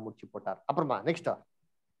மூலியமாக இதெல்லாம் முடிச்சு போட்டார். அப்புறமா நெக்ஸ்ட்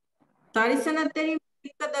தரிசனத்தையும்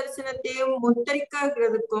தரிசனத்தையும்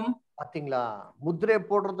முத்திரிக்கிறதுக்கும் பாத்தீங்களா? முத்திரை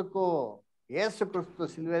போடுறதுக்கும் இயேசு கிறிஸ்து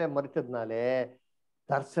சிலுவையில மரித்ததுனாலே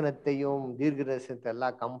தரிசனத்தையும் தீர்க்க தரிசனத்தை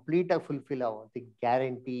எல்லாம் கம்ப்ளீட்டா ஃபுல்ஃபில் ஆகும்.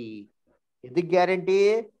 கேரண்டி. எது கேரண்டி?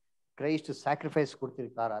 கிரைஸ்ட் சாக்ரிஃபைஸ்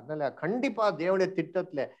கொடுத்திருக்காரு. அதனால கண்டிப்பா தேவனுடைய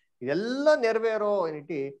திட்டத்துல இதெல்லாம் நிறைவேறும்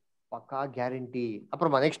பக்கா கேரண்டி.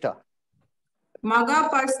 அப்புறமா நெக்ஸ்ட் மகா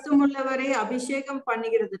பரிசுத்தமுள்ளவரை அபிஷேகம்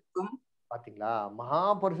பண்ணுகிறதுக்கும் பாத்தீங்களா? மகா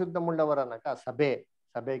பரிசுத்தம் உள்ளவரானாக்கா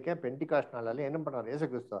சபைக்கு பெண்டிகாஸ்ட் நாளால என்ன பண்ணார்? இயேசு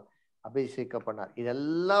கிறிஸ்து அபிஷேகம் பண்ணார்.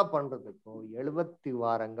 இதெல்லாம் பண்றதுக்கும் 70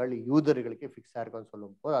 வாரங்கள் யூதர்களுக்கு ஃபிக்ஸ் ஆயிருக்கும்னு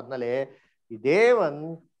சொல்லும் போது, அதனாலே தேவன்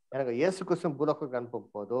எனக்கு இயேசு கிறிஸ்து பூலோகத்துக்கு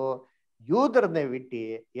அனுப்பும் போதோ யூதரனை விட்டு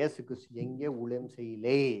இயேசு கிறிஸ்து எங்கே ஊழியம்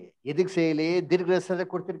செய்யலே. எதுக்கு செய்யலே? தீர்க்கதரிசனத்தை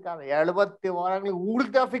கொடுத்திருக்காங்க. 70 வாரங்கள்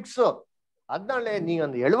உங்களுக்கு தான் ஃபிக்ஸோ. அதனால நீங்க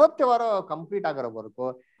அந்த 70 வாரம் கம்ப்ளீட் ஆகிற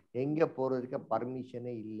வரைக்கும் எங்க போறதுக்கு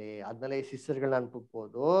பர்மிஷனே இல்லை. அதனாலே சிஸ்டர்கள் அனுப்பும்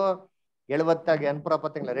போது 70 அனுப்புறா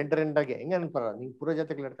பாத்தீங்களா, 2 எங்க அனுப்புறாரு, நீங்க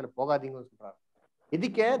புறஜாதிகள் இடத்துல போகாதீங்கன்னு சொல்றாரு.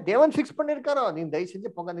 இதுக்கே தேவன் ஃபிக்ஸ் பண்ணிருக்காரோ, நீங்க தயவு செஞ்சு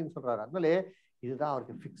போகாதீங்கன்னு சொல்றாரு. அதனால இதுதான்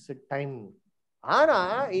அவருக்கு ஃபிக்ஸ்ட் டைம். ஆனா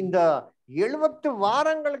இந்த 70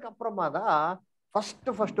 வாரங்களுக்கு அப்புறமா தான்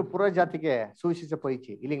ஃபர்ஸ்ட் புறஜாதிக்கு சுவிசேஷம்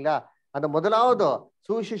போயிடுச்சு இல்லைங்களா. அந்த முதலாவது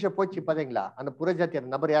சுவிசேஷம் போச்சு பாத்தீங்களா, அந்த புறஜாதி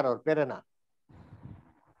அந்த நபர் யார், அவர் பேர் என்ன?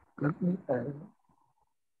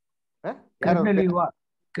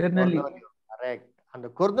 அந்த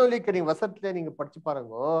கொர்நேலியுக்கு நீங்க வசனத்துல நீங்க படிச்சு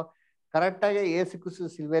பாருங்க, கரெக்டாக இயேசு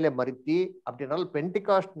கிறிஸ்து சிலுவையில மரித்தி அப்படி என்றால்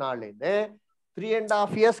பெண்டிகாஸ்ட் நாள்ல இருந்து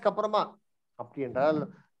 3.5 இயர்ஸ்க்கு அப்புறமா, அப்படி என்றால்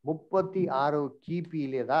 36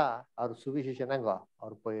 கிபியிலே தான் அவர் சுவிசேஷம்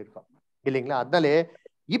அவர் போயிருக்கோம் இல்லைங்களா. அதனாலே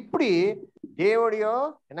இப்படி தேவடியோ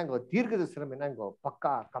என்னங்க தீர்க்க தரிசனம் என்னங்க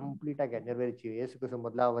பக்கா கம்ப்ளீட்டாக நிறைவேறிச்சு இயேசு கிறிஸ்து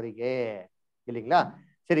முதலாவதுக்கே இல்லைங்களா.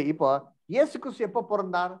 சரி, இப்போ இயேசு கிறிஸ்து எப்போ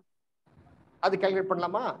பிறந்தார் அது கால்குலேட்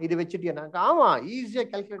பண்ணலாமா? இது வச்சுட்டீங்கன்னா ஆமா ஈஸியா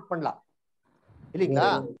கால்குலேட் பண்ணலாம் இல்லைங்களா.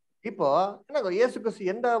 இப்போ என்ன இயேசு கிறிஸ்து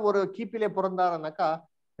எந்த ஒரு கிபிலே பிறந்தாருனாக்கா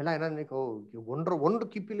எல்லாம் என்ன ஒன்று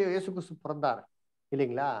கிபிலே இயேசு கிறிஸ்து பிறந்தார்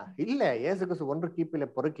இல்லைங்களா. இல்ல, இயேசு கிறிஸ்து 1 கிபில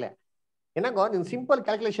பொறுக்கல. என்னங்க நீங்க சிம்பிள்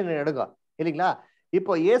கால்குலேஷன் எடுங்க இல்லைங்களா.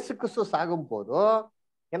 இப்போ இயேசு கிறிஸ்து சாகும் போதும்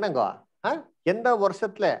என்னங்க எந்த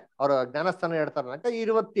வருஷத்துல அவர் ஞானஸ்தானம் எடுத்தாருனாக்கா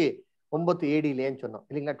 29 AD சொன்னோம்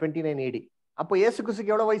இல்லைங்களா, 29 AD. அப்போ இயேசு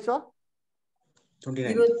கிறிஸ்துக்கு எவ்வளவு வயசோ?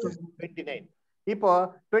 29. இப்போ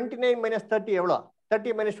 29 - 30 எவ்வளோ? 30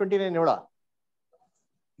 - 29 எவ்வளோ?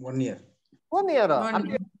 1 year. 1 year.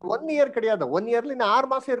 1 year கிடையாது. 1 yearல இன்னும் 6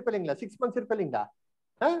 மாசம் இருக்கு இல்லைங்களா, 6 months இருக்கு இல்லைங்களா.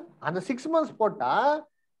 அந்த 6 months போட்டா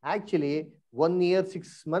ஆக்சுவலி 1 year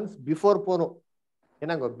 6 months பிஃபோர் போகணும்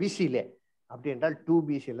என்னங்க பிசியில. அப்படி என்றால் 2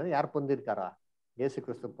 BCல யார் பிறந்திருக்காரா? இயேசு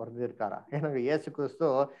கிறிஸ்து பிறந்திருக்காரா? ஏன்னாங்க இயேசு கிறிஸ்து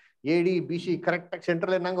AD BC கரெக்டா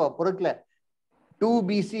சென்ட்ரல் என்னங்க பொறுக்கல, 2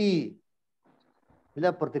 BC இல்ல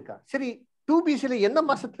பொறுத்திருக்கா. சரி, 2 BCல எந்த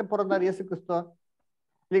மாசத்துல பிறந்தார் இயேசு கிறிஸ்து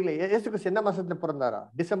இல்லைங்களா? இயேசு கிறிஸ்து எந்த மாசத்துல பிறந்தாரா?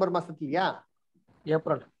 டிசம்பர் மாசத்துலயா?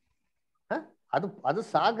 ஏப்ரல். அது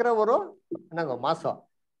சாகிற ஒரு என்னங்க மாசம்,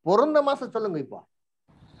 பிறந்த மாசம் சொல்லுங்க. இப்போ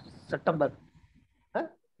செப்டம்பர்.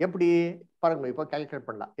 எப்படி பாருங்க, இப்போ கால்குலேட்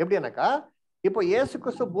பண்ணலாம். எப்படின்னாக்கா இப்போ இயேசு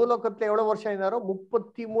கிறிஸ்து பூலோகத்துல எவ்வளவு வருஷம் இருந்தாரோ?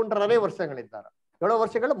 33.5 வருஷங்கள் இருந்தாரோ. எவ்வளவு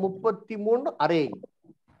வருஷங்கள்? 33.5,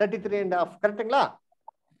 33.5. கரெக்டுங்களா?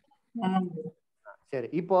 சரி,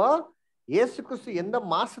 இப்போ இயேசு கிறிஸ்து எந்த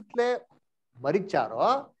மாசத்துல மரிச்சாரோ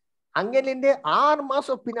அங்கிலிருந்தே 6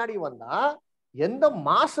 மாசம் பின்னாடி வந்தா எந்த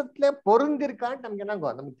மாசத்துல பொருந்திருக்கான்னு நமக்கு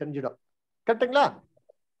என்னங்க நமக்கு தெரிஞ்சிடும். கரெக்டுங்களா?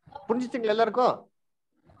 புரிஞ்சுச்சுங்களா எல்லாருக்கும்?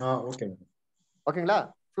 ஓகேங்களா?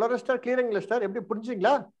 ஃப்ளோரிஸ்டர் கிளியரிங்களா சார்? எப்படி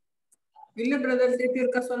புரிஞ்சுங்களா? இல்ல பிரதர், திருப்பி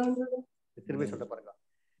இருக்கா சொல்லுங்க. திருப்பி சொல்ல பாருங்க.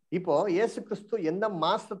 இப்போ இயேசு கிறிஸ்து எந்த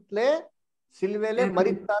மாசத்துல சிலுவையில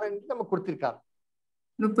மரித்தாருன்னு நம்ம கொடுத்திருக்காரு.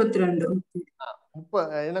 32.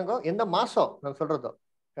 என்னங்க எந்த மாசம் நான் சொல்றதோ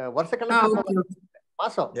வருஷ கணக்கு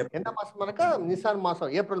மாசம் எந்த மாசம்னாக்கா நிசான் மாசம்,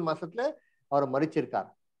 ஏப்ரல் மாசத்துல அவர் மரிச்சிருக்கார்.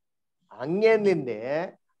 அங்கிருந்து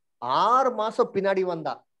 6 மாசம் பின்னாடி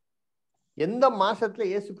வந்தா எந்த மாசத்துல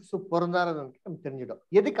இயேசு கிறிஸ்து பிறந்தாருன்னு நம்ம தெரிஞ்சிடும்.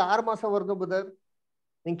 எதுக்கு 6 மாசம் வருது புதர்?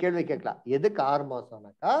 நீங்க கேள்வி கேட்கலாம். எதுக்கு 6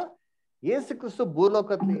 மாசம்னாக்கா இயேசு கிறிஸ்து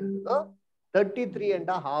பூலோகத்துல இருந்தோ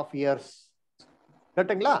 33.5 years.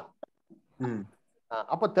 கரெக்டுங்களா?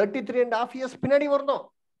 அப்ப 33.5 years பின்னாடி வரணும்.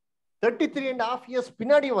 33.5 years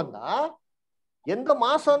பின்னாடி வந்தா எந்த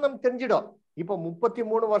மாசம் நம்ம தெரிஞ்சிடும். இப்போ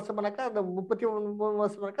 33 வருஷம்னாக்கா அந்த 33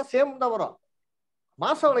 வருஷம்னாக்கா சேம் தான் வரும்.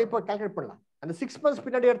 மாசம் இப்போ கால்குலேட் பண்ணலாம். அந்த 6 months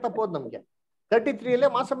பின்னாடி எடுத்தா போதும் நமக்கு. 33ல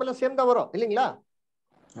மாசம் எல்லாம் சேம் தான் வரும் இல்லைங்களா?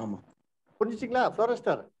 ஆமா. புரிஞ்சுச்சிங்களா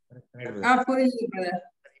ஃப்ளோரிஸ்டர்?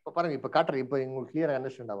 இப்ப பாருங்க, இப்ப காட்டுறேன். இப்ப உங்களுக்கு கிளியரா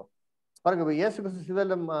அண்டர்ஸ்டாண்ட் ஆகும். பாருங்க, இப்ப இயேசு கிறிஸ்து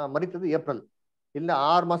சிலுவையில மரித்தது ஏப்ரல். இல்ல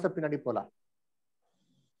 6 மாசம் பின்னாடி போலாம்.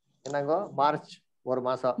 என்னங்கோ மார்ச் ஒரு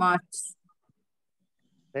மாசம்,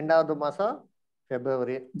 ரெண்டாவது மாசம்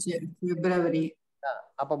பிப்ரவரி,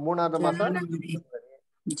 அப்ப மூணாவது மாசம்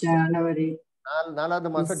ஜனவரி,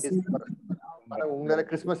 நாலாவது மாசம் டிசம்பர். உங்களோட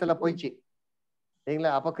கிறிஸ்துமஸ் எல்லாம் போயிடுச்சு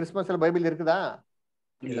சரிங்களா? அப்ப கிறிஸ்துமஸ்ல பைபிள் இருக்குதா?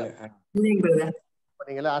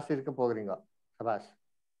 நீங்களா ஆசிரியருக்கு போகிறீங்க சபாஷ்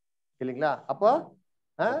இல்லைங்களா? அப்போ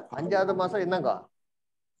 5வது மாசம் என்னங்க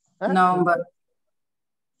நவம்பர்.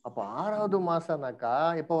 அப்ப 6வது மாசம்னாக்கா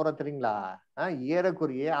எப்ப வர தெரியுங்களா?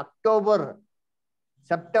 ஏறக்குறைய அக்டோபர்,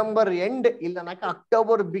 செப்டம்பர் எண்ட் இல்லைனாக்கா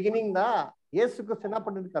அக்டோபர் பிகினிங் தான் இயேசு கிறிஸ்து என்ன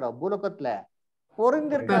பண்ணிருக்காரோ பூலோகத்துல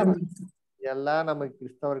பொருந்திருக்காரு. எல்லாம் நமக்கு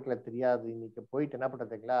கிறிஸ்தவர்களை தெரியாது. இன்னைக்கு போயிட்டு என்ன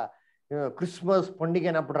பண்றதுங்களா, கிறிஸ்துமஸ் பண்டிகை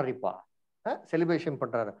என்ன பண்றாரு இப்போ செலிப்ரேஷன்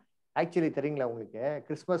பண்றாரு. ஆக்சுவலி தெரியுங்களா உங்களுக்கு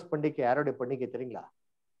கிறிஸ்துமஸ் பண்டிகை யாருடைய பண்டிகை தெரியுங்களா?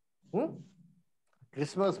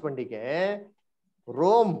 கிறிஸ்துமஸ் பண்டிகை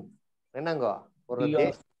ரோம் என்னங்க ஒரு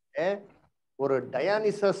ஒரு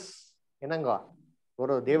டயானிசஸ் என்னங்க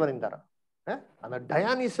ஒரு தேவன் இருந்தார். அந்த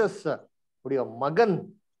டயானிசஸ் உடைய மகன்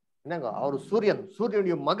என்னங்க அவர்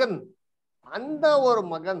சூரியனுடைய மகன். அந்த ஒரு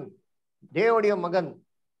மகன் தேவனுடைய மகன்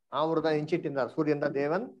அவர் தான் எஞ்சிட்டு இருந்தார். சூரியன் தான்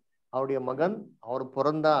தேவன், அவருடைய மகன். அவர்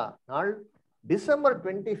பிறந்த நாள் டிசம்பர்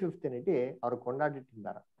 25 அவர் கொண்டாடிட்டு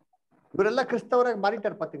இருந்தார். இவரெல்லாம் கிறிஸ்தவரை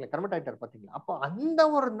மாறிட்டார் பாத்தீங்களா, கன்வெர்ட் ஆயிட்டார் பாத்தீங்களா. அப்போ அந்த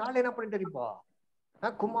ஒரு நாள் என்ன பண்ணிட்டாரு இப்போ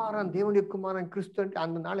குமாரன், தேவனுடைய குமாரன் கிறிஸ்து,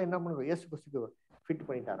 அந்த நாள் என்ன பண்ணுவோம் இயேசு கிறிஸ்துக்கு ஃபிட்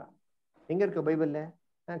பண்ணிட்டாரா? எங்க இருக்க பைபிள்ல?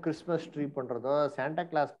 கிறிஸ்மஸ் ட்ரீ பண்றதோ, சாண்டா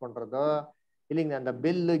கிளாஸ் பண்றதோ இல்லைங்க, அந்த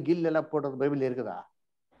பெல்லு கில் எல்லாம் போடுறது பைபிள் இருக்குதா?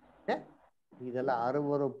 இதெல்லாம்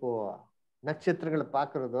அருவருப்போ நட்சத்திரங்களை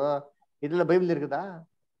பாக்குறதோ இதுல பைபிள் இருக்குதா?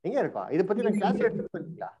 எங்க இருக்கா? இதை பத்தி நான் கிளாஸ்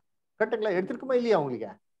எடுத்துருக்கீங்களா? கரெக்டுங்களா? எடுத்துருக்குமா இல்லையா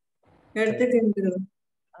உங்களுக்கு?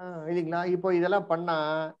 இல்லைங்களா? இப்போ இதெல்லாம் பண்ணா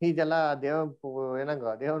இதெல்லாம் தேவன் என்னங்க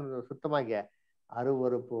தேவன் சுத்தமாக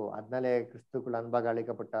அருவருப்பு. அதனாலே கிறிஸ்துக்குள் அன்பாக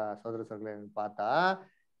அழைக்கப்பட்ட சோதர சோதரிகளை பார்த்தா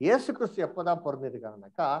இயேசு கிறிஸ்து எப்பதான்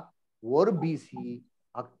பிறந்திருக்காருனாக்கா 1 BC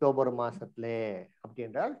அக்டோபர் மாசத்துல, அப்படி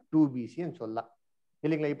என்றால் 2 BCன்னு சொல்லலாம்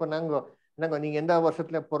இல்லைங்களா? இப்போ நாங்க நீங்க எந்த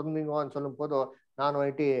வருஷத்துல பிறந்தீங்கன்னு சொல்லும் போதும் நான்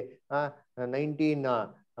வந்துட்டு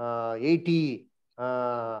 1980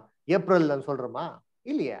 ஏப்ரல் சொல்றோமா?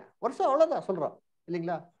 இல்லையா, வருஷம் அவ்வளவுதான் சொல்றோம்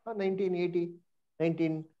இல்லைங்களா? 1980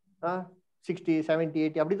 1960 70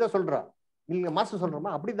 80 அப்படிதான் சொல்றோம் இல்லைங்க. மாசம்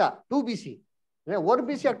சொல்றோமா? அப்படிதான் 2 BC. 1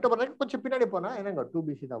 BC அக்டோபர் கொஞ்சம் பின்னாடி போனா என்னங்க 2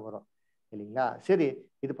 BC தான் வரும் இல்லைங்களா? சரி,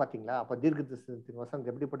 இது பாத்தீங்களா? அப்ப தீர்க்க வசனம்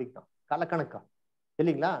எப்படி படிக்கணும்? காலக்கணக்கா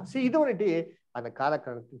இல்லைங்களா? சரி, இது வந்துட்டு அந்த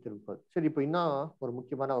காலக்கணக்கு திருப்பது. சரி, இப்போ இன்னும் ஒரு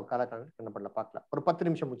முக்கியமான ஒரு காலக்கணக்கு என்ன பண்ணலாம் பார்க்கலாம். ஒரு 10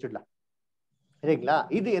 நிமிஷம் முடிச்சிடலாம் சரிங்களா?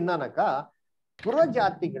 இது என்னன்னாக்கா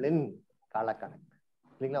புறஜாதிகளின் காலக்கணக்கு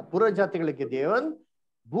இல்லைங்களா? புறஜாதிகளுக்கு தேவன்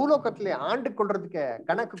பூலோகத்திலே ஆண்டு கொள்றதுக்கு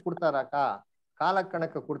கணக்கு கொடுத்தாராக்கா?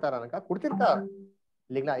 காலக்கணக்கு கொடுத்தாராக்கா? கொடுத்திருக்கார்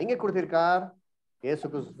இல்லைங்களா? எங்க கொடுத்திருக்கார்? இயேசு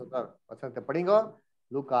கிறிஸ்து சொல்றார். வசனத்தை படிங்கோ.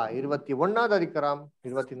 லூக்கா 21 அதிகாரம்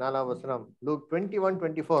 24 வசனம். லூக்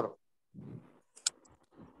 21:24.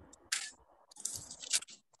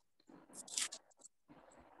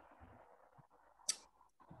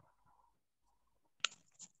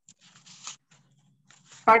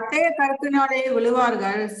 பட்டய கருத்தினாலே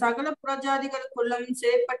விழுவார்கள், சகல புறஜாதிகளுக்குள்ளும்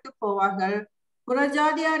சிறைப்பட்டு போவார்கள்.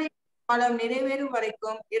 புறஜாதியாரின் காலம் நிறைவேறும்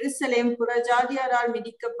வரைக்கும் எருசலேம் புறஜாதியாரால்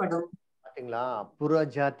மிதிக்கப்படும். பாத்தீங்களா?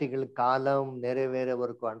 புறஜாதிகள் காலம் நிறைவேற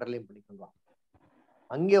வரைக்கும் அண்டர்லைன் பண்ணிக்கலாம்.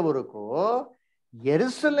 அங்கே வரைக்கும்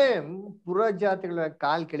எருசலேம் புறஜாதிகளோட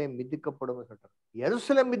கால் கிளை மிதிக்கப்படும் சொல்றாங்க.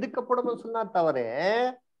 எருசலேம் மிதிக்கப்படும் சொன்னா தவிர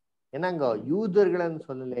என்னங்க யூதர்கள்னு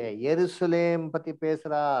சொல்லல, எருசலேம் பத்தி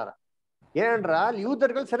பேசுறார். ஏனென்றால்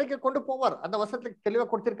யூதர்கள் சிறைக்கு கொண்டு போவார். அந்த வசனத்துல தெளிவா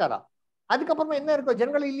கொடுத்திருக்காரா? அதுக்கப்புறமா என்ன இருக்கும்?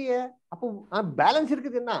 ஜனங்கள் இல்லையே. அப்போ பேலன்ஸ்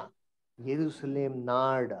இருக்குது. என்ன? எருசலேம்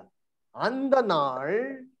நாடு. அந்த நாள்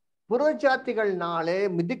புறஜாதிகள் நாளே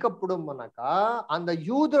மிதிக்கப்படும்னாக்கா அந்த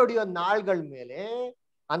யூதருடைய நாள்கள் மேலே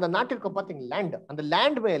அந்த நாட்டிற்கு பாத்தீங்க லேண்ட், அந்த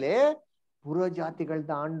லேண்ட் மேலே புறஜாதிகள்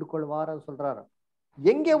தான் ஆண்டு கொள்வார் சொல்றாரு.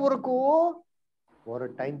 எங்க இருக்கும்? ஒரு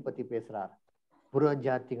டைம் பத்தி பேசுறார்.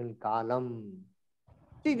 புறஜாதிகள் காலம்.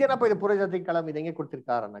 இது என்னப்பா இது புறஜாதி காலம்? இது எங்க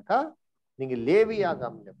கொடுத்திருக்காருனாக்கா நீங்க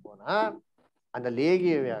லேவியாகம்ல போனா அந்த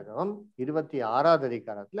லேவியாகம் 26வது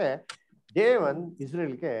அதிகாரத்துல தேவன்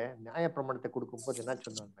இஸ்ரேலுக்கு நியாய பிரமாணத்தை கொடுக்கும் போது என்ன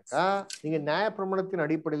சொன்னாங்கன்னாக்கா, நீங்க நியாய பிரமாணத்தின்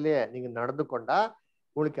அடிப்படையிலே நீங்க நடந்து கொண்டா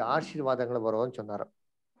உங்களுக்கு ஆசீர்வாதங்கள் வரும்னு சொன்னாரு.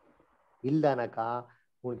 இல்லனாக்கா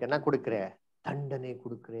உங்களுக்கு என்ன கொடுக்குற? தண்டனை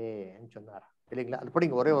கொடுக்குறேன்னு சொன்னார் இல்லைங்களா? அது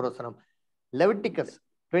படிங்க ஒரே ஒரு வசனம். லெவிட்டிகஸ்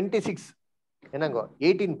 26 என்னங்கோ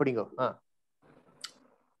 18 படிங்கோ.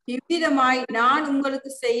 இவ்விதமாய் நான் உங்களுக்கு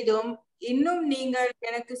செய்தும் இன்னும் நீங்கள்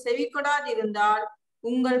எனக்கு செவிக்கொடாதிருந்தால்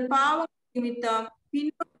உங்கள் பாவம் நிமித்தம்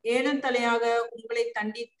பின்னும் 7 தலையாக உங்களை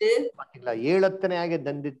தண்டித்து. பாத்தீங்களா? 7 தலையாக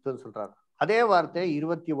தண்டித்துன்னு சொல்றாரு. அதே வார்த்தை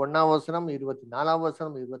 21 வசனம் 24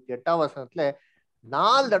 வசனம் 28 வசனத்துல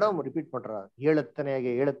 4 தடவை ரிப்பீட் பண்றாரு. 7 தலையாக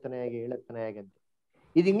 7 தலையாக 7 தலையாக.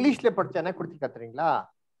 இது இங்கிலீஷ்ல படிச்சா என்ன கொடுத்து தெரியுங்களா?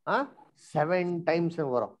 7 times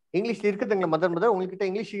வரும். இங்கிலீஷ்ல இருக்குதுங்களா? மதர் உங்ககிட்ட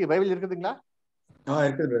இங்கிலீஷ் பைபிள் இருக்குதுங்களா?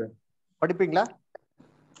 இருக்குது. படிப்பீங்களா?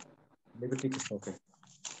 ஓகே.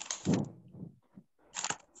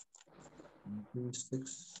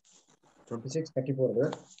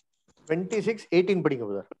 26:18 படிங்க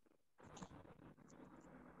brother.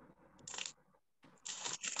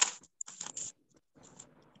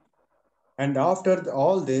 And after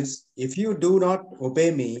all this, if you do not obey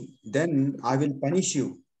me, then I will punish you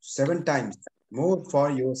 7 times more for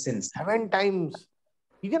your sins. 7 times.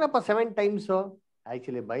 இது என்னப்பா 7 times?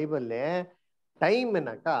 ஆக்சுவலி பைபிள்ல டைம்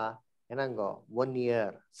என்னக்கா என்னங்கோ 1 year.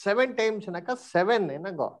 7 times என்னக்கா 7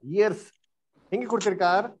 என்னங்கோ இயர்ஸ். எங்க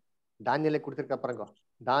கொடுத்திருக்கார்? தானியலை கொடுத்திருக்கா பாருங்க.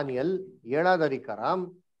 தானியல் 7வது அதிகாரம்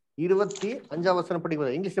 25 வசனம்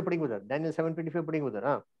படிக்கும்போது இங்கிலீஷ்ல படிக்கும்போது டேனியல் 7:25 படிக்கும்போது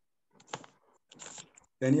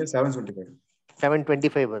Daniel 7:25.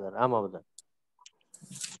 7:25 brother. ஆமா brother.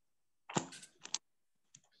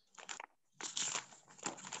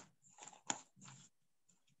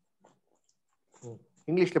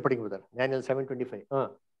 இங்கிலீஷ்ல படிங்க brother. Daniel 7:25.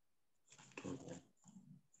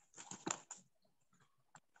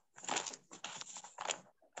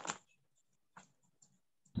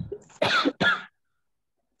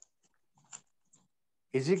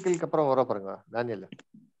 எசேக்கியேலுக்கு அப்புறம் வர பாருங்க தானியேல்.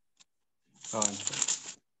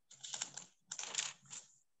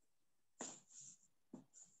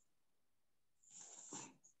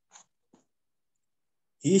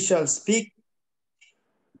 He shall speak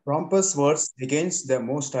pompous words against the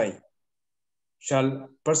Most High, shall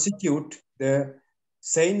persecute the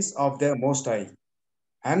saints of the Most High,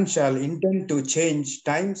 and shall intend to change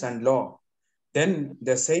times and law. Then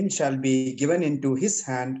the saints shall be given into his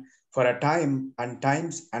hand for a time and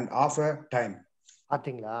times and half a time.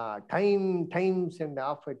 பாத்தீங்களா? Times and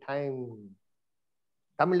of a time.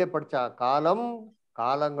 தமிழ்ல படிச்சா காலம்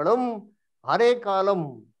காலங்களும் அரை காலம்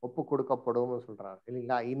ஒப்பு கொடுக்கப்படும் சொல்றாரு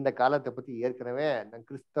இல்லைங்களா? இந்த காலத்தை பத்தி ஏற்கனவே நான்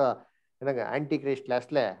என்னங்க ஆன்டி கிரைஸ்ட்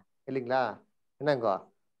கிளாஸ்ல இல்லைங்களா என்னங்கோ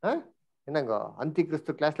என்னங்கோ அந்தி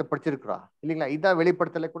கிறிஸ்து கிளாஸ்ல படிச்சிருக்கிறோம் இல்லைங்களா? இதான்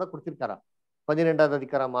வெளிப்படுத்தல கூட கொடுத்திருக்காரா? 12வது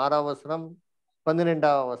அதிகாரம் 6ஆம் வசனம்,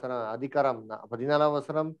 12ஆம் வசனம் அதிகாரம் 14ஆம்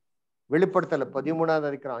வசனம், வெளிப்படுத்தல 13வது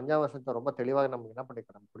அதிகாரம் 5ஆம் வசனத்தை ரொம்ப தெளிவாக நமக்கு என்ன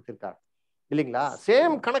பண்ணிக்கிறோம் கொடுத்திருக்காரு இல்லைங்களா?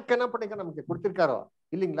 சேம் கணக்கு என்ன பண்ணிக்க நமக்கு கொடுத்திருக்காரோ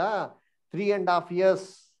இல்லைங்களா? 3.5 years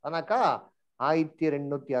ஆனாக்கா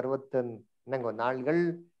 1260 என்னங்க நாள்கள்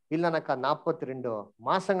இல்லைனாக்கா 42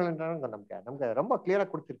 மாசங்கள் நமக்கு ரொம்ப கிளியரா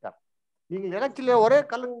கொடுத்திருக்காரு. நீங்க எலக்ட்ரில ஒரே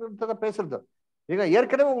கலந்து பேசுறது நீங்க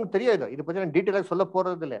ஏற்கனவே உங்களுக்கு தெரியாது. இதை பத்தி நான் டீட்டெயிலாக சொல்ல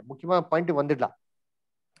போறது இல்லை. முக்கியமா பாயிண்ட் வந்துடலாம்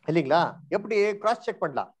இல்லைங்களா? எப்படி கிராஸ் செக்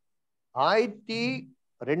பண்ணலாம்?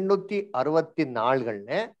 1260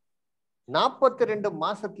 நாள்கள்னு 42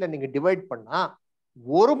 மாசத்துல நீங்க டிவைட் பண்ணா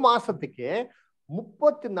ஒரு மாசத்துக்கு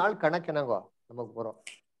 30 நாள் கணக்கு என்னங்கோ நமக்கு வரும்.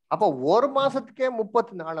 அப்போ ஒரு மாசத்துக்கே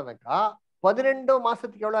 30 நாள்னாக்கா 12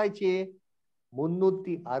 மாசத்துக்கு எவ்வளவு ஆயிடுச்சு?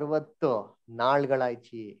 360 நாள்கள்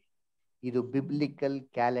ஆயிடுச்சு. இது பிப்ளிக்கல்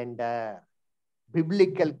கேலண்டர்.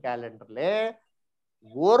 பிப்ளிக்கல் கேலண்டர்ல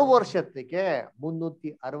ஒரு வருஷத்துக்கு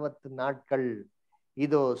 360 நாட்கள்.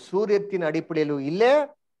 இது சூரியத்தின் அடிப்படையிலும் இல்லை,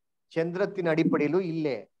 சந்திரத்தின் அடிப்படையிலும்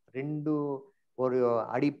இல்லை. ரெண்டு ஒரு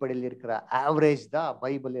அடிப்படையில் இருக்கிற ஆவரேஜ் தான்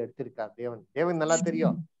பைபிள் எடுத்திருக்கார் தேவன். தேவன் நல்லா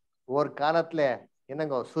தெரியும். ஒரு காலத்துல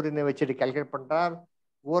என்னங்க சூரியனை வச்சுட்டு கால்குலேட் பண்றார்,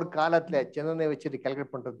 ஒரு காலத்துல சந்திரனை வச்சுட்டு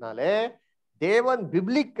கால்குலேட் பண்றதுனால தேவன்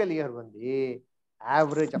biblical year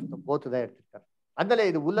average of the both தான் எடுத்திருக்காரு. அதனால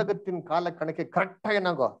இது உலகத்தின் கால கணக்கு கரெக்டா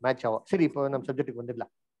என்னங்கோ மேட்ச் ஆகும். சரி, இப்போ நம்ம சப்ஜெக்டுக்கு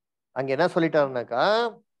வந்துடலாம். அங்க என்ன சொல்லிட்டாருனாக்கா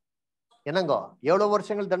என்னங்கோ எவ்வளவு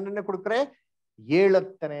வருஷங்கள் தண்டனை கொடுக்குறேன்?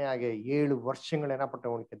 7 வருஷங்கள் என்ன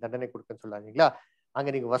பண்றவங்களுக்கு தண்டனை கொடுக்கன்னு சொல்லாதீங்களா? அங்க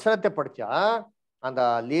நீங்க வசனத்தை படிச்சா அந்த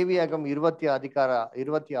லேவியாகம்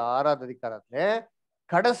 26வது அதிகாரத்துல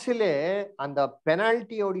கடைசியில அந்த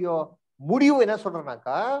பெனால்ட்டியோடைய முடிவு என்ன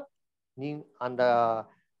சொல்றனாக்கா, நீ அந்த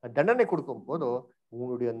தண்டனை கொடுக்கும் போது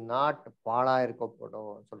உங்களுடைய நாட்டு பாழா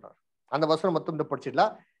இருக்கப்படும் சொல்றாரு. அந்த வசனம் மொத்தம்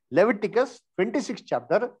படிச்சிடலாம். லெவிட்டிகஸ் 26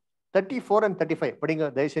 chapter 34 and 35 படிங்க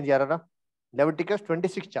தயவு செஞ்சு. யாரா லெவிட்டிகஸ்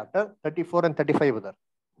 26 chapter 34 and 35 brother.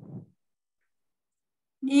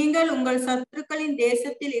 நீங்கள் உங்கள் சத்துருக்களின்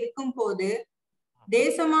தேசத்தில் இருக்கும் போது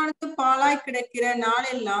தேசமானது பாழாய் கிடக்கிற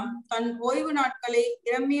நாளெல்லாம் தன் ஓய்வு நாட்களை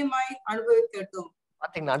இரம்மியமாய் அனுபவிக்கட்டும்.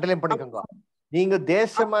 பாத்தீங்கன்னா அண்டர்லைன் பண்ணிக்கோங்க. நீங்க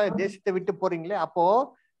தேசத்தை விட்டு போறீங்களே, அப்போ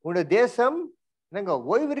உங்களுடைய தேசம் என்னங்க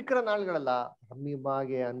ஓய்வு இருக்கிற நாள்கள் எல்லாம் ரம்மியமாக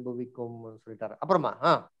அனுபவிக்கும் சொல்லிட்டாரு. அப்புறமா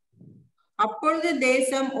அப்பொழுது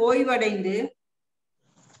தேசம் ஓய்வடைந்து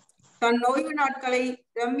தன் ஓய்வு நாட்களை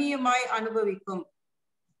ரம்மியமாய் அனுபவிக்கும்.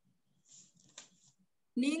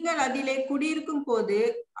 நீங்கள் அதிலே குடியிருக்கும் போது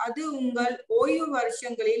அது உங்கள் ஓய்வு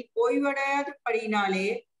வருஷங்களில் ஓய்வடையாதபடினாலே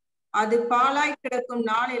அது பாழாய் கிடக்கும்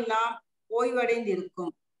நாள் எல்லாம்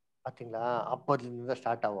ஓய்வடைந்திருக்கும். பாத்தீங்களா? அப்போதுல இருந்து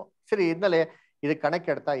ஸ்டார்ட் ஆகும். சரி, இருந்தாலே இது கணக்கு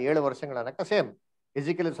எடுத்தா 7 வருஷங்களானாக்கா சேம்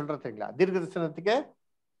எஜிக்கேல் சொல்றீங்களா?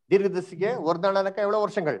 தீர்க்கதரிசிக்கு ஒரு நாளானாக்கா எவ்வளவு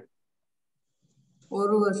வருஷங்கள்?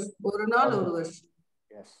 ஒரு நாள் ஒரு வருஷம்.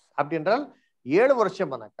 எஸ், அப்படி என்றால் 7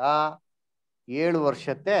 வருஷம்னாக்கா 7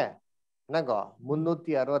 வருஷத்தை என்னங்கோ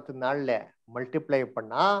 360 நாள்ல மல்டிப்ளை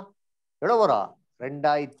பண்ணா எவ்வளவு வரும்?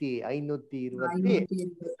 2520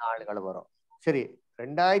 நாள்கள் வரும். சரி,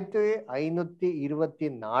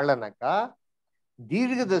 2524னாக்கா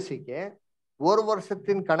தீர்க்கதரிசிக்கு ஒரு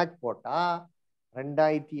வருஷத்தின் கணக்கு போட்டா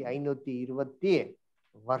 2520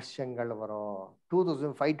 வருஷங்கள் வரும்.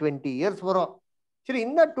 2520 இயர்ஸ் வரும். சரி,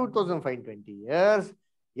 இந்த 2520 இயர்ஸ்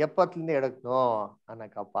எப்பத்துல இருந்து எடுக்கணும்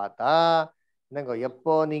அனக்கா பார்த்தா என்னங்க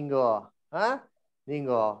எப்போ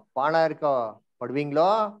நீங்க பாழா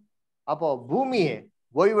இருக்கப்படுவீங்களோ அப்போ பூமி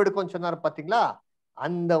ஓய்வெடுக்கும் சொன்னாரு பாத்தீங்களா,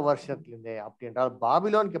 அந்த வருஷத்துல இருந்தே. அப்படி என்றால்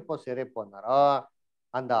பாபிலோனுக்கு எப்போ சிறை போனாரோ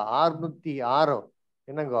அந்த 606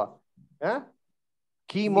 என்னங்க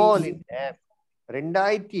கிமோலிந்த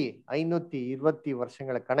 2520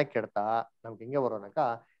 வருஷங்களை கணக்கெடுத்தா நமக்கு எங்க வரும்னாக்கா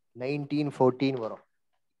 1914 வரும்.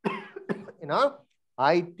 ஏன்னா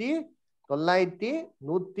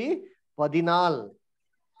 1914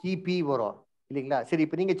 கிபி வரும் இல்லைங்களா? சரி,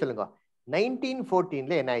 இப்ப நீங்க சொல்லுங்க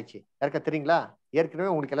 1914 என்ன ஆயிடுச்சு யாருக்கா தெரியுங்களா?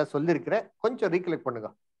 ஏற்கனவே உங்களுக்கு எல்லாம் சொல்லிருக்கிறேன், கொஞ்சம் ரீகலெக்ட் பண்ணுங்க.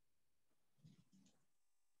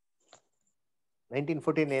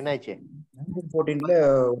 1914 என்ன ஆயிடுச்சு? 1914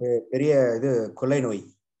 ஒரு பெரிய இது கொள்ளை நோய்.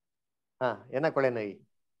 என்ன கொள்ளை நோய்?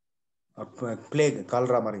 பிளேக்,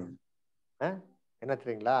 கால்ரா மாதிரி. என்ன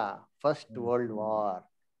தெரியுங்களா? First world war.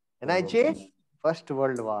 என்ன ஆயிடுச்சு? First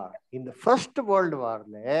world war. இந்த ஃபர்ஸ்ட் வேர்ல்டு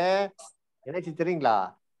வார்ல என்னாச்சு தெரியுங்களா?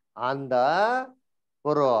 அந்த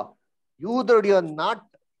ஒரு யூதருடைய நாட்டு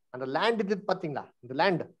அந்த லேண்ட் இது பாத்தீங்களா, இந்த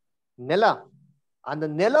லேண்ட் நிலம், அந்த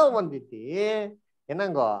நிலம் வந்துட்டு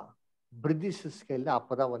என்னங்க பிரிட்டிஷ் கையில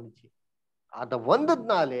அப்பதான் வந்துச்சு. அத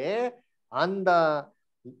வந்ததுனாலே அந்த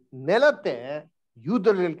நிலத்தை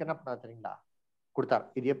யூதர்களுக்கு என்ன பண்ணா தெரியுங்களா கொடுத்தார்.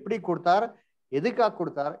 இது எப்படி கொடுத்தார், எதுக்காக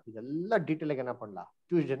கொடுத்தார், இதெல்லாம் டீட்டெயிலுக்கு என்ன பண்ணலாம்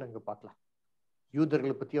டியூஸ்டே அங்க பார்க்கலாம்.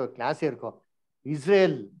 யூதர்களை பத்தி ஒரு கிளாஸே இருக்கும்.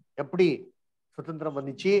 இஸ்ரேல் எப்படி சுதந்திரம்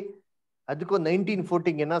வந்துச்சு, அதுக்கும்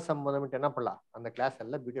 1914 என்ன சம்பந்தம் என்ன பண்ணலாம், அந்த கிளாஸ்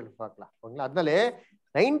எல்லாம் டீட்டெயில் பார்க்கலாம். ஓகேங்களா? அதனால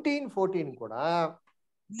 1914 கூட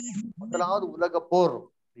முதலாவது உலக போர்,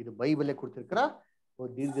 இது பைபிளே கொடுத்திருக்கிற ஒரு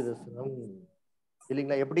தீர்க்க தரிசனம்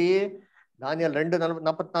இல்லைங்களா? எப்படி தானியேல்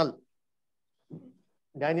 2:44,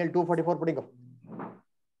 தானியேல் 2:44 படிங்க.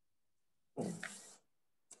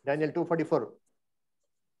 தானியேல் 2:44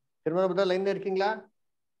 திரும்ப லைன்ல இருக்கீங்களா?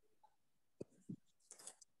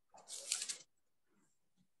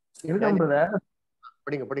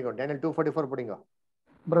 படிங்க படிங்க. தானியேல் 2:44 படிங்க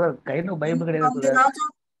பிரதர். கையில பைபிள் கிடையாது.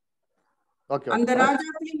 அந்த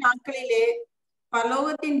ராஜாக்களின் நாட்களிலே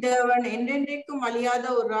பரலோகத்தின் தேவன் என்றென்றைக்கும் அழியாத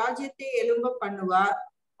ஒரு ராஜ்யத்தை எழும்ப பண்ணுவார்.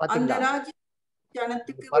 அந்த ராஜ்யம்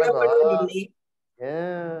ஜனத்துக்கு விடப்படுவதில்லை.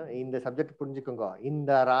 இந்த சப்ஜெக்ட் புரிஞ்சுக்கோங்க.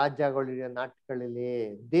 இந்த ராஜாக்களுடைய நாட்களிலே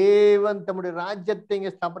தேவன் தம்முடைய ராஜ்யத்தை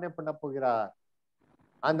இங்க ஸ்தாபனை பண்ண போகிறார்.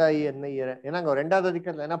 அந்த என்னங்க 2வது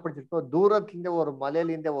அதிகாரத்துல என்ன படிச்சிருக்கோம், தூரத்துல ஒரு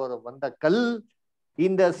மலையிலிருந்து ஒரு வந்த கல்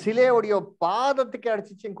இந்த சிலையுடைய பாதத்துக்கு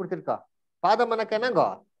அடிச்சுன்னு கொடுத்திருக்கா. பாதம் எனக்கு என்னங்க,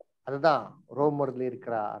 அதுதான் ரோமர்ல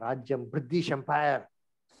இருக்கிற ராஜ்யம், பிரிட்டிஷ் எம்பையர்.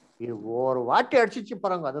 இது ஒரு வாட்டி அடிச்சிச்சு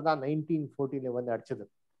பாருங்க, அதுதான் 1914 வந்து அடிச்சது.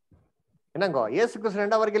 என்னங்க இயேசு கிறிஸ்து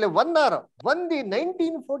 2வது வருகையில வந்தாரு, வந்து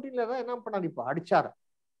 1914 தான் என்ன பண்ணாரு, இப்ப அடிச்சாரு.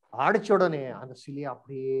 அடிச்ச உடனே அந்த சிலையை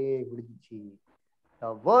அப்படியே விழுந்துச்சு.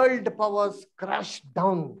 The world powers crashed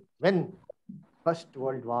down when first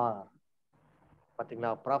world war.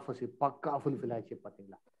 பாத்தீங்களா, ப்ராஃபஸி பக்கா ஃபுல்ஃபில் ஆச்சு.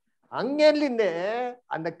 பாத்தீங்களா, அங்கிருந்து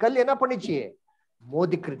அந்த கல் என்ன பண்ணிச்சு,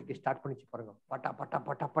 மோதிக்கிறதுக்கு ஸ்டார்ட் பண்ணிச்சு பாருங்க. பட்டா பட்டா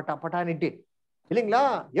பட்டா பட்டா பட்டான்னுட்டு இல்லைங்களா?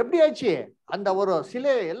 எப்படி ஆச்சு, அந்த ஒரு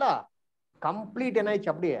சிலை எல்லாம் கம்ப்ளீட் என்ன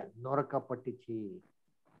ஆயிடுச்சு, அப்படியே நொறுக்கப்பட்டுச்சு.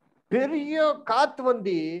 பெரிய காத்து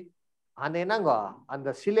வந்து அந்த என்னங்க அந்த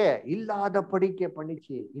சிலை இல்லாத படிக்க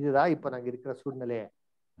பண்ணிச்சு. இதுதான் இப்ப நாங்க இருக்கிற சூழ்நிலை.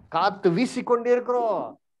 காத்து வீசிக்கொண்டே இருக்கிறோம்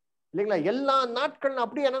இல்லைங்களா? எல்லா நாட்கள்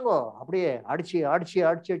அப்படியே என்னங்கோ அப்படியே அடிச்சு அடிச்சு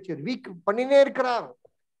அடிச்சு அடிச்சு வீக் பண்ணினே இருக்கிறார்.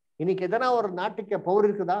 இன்னைக்கு எதனா ஒரு நாட்டுக்கு பவர்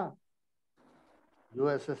இருக்குதா?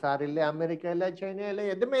 யுஎஸ்எஸ்ஆர் இல்ல, அமெரிக்கா இல்ல, சைனா இல்ல,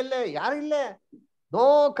 எதுவுமே இல்ல, யாரும் இல்ல. No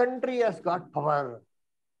country has got power.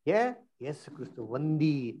 இயேசு கிறிஸ்து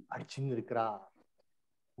வந்தி அடிச்சுன்னு இருக்கிறார்.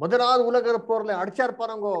 முதலாவது உலக போர்ல அடிச்சார்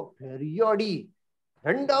பாருங்கோ, பெரிய அடி.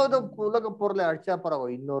 2வது உலக போர்ல அடிச்சா பாருங்க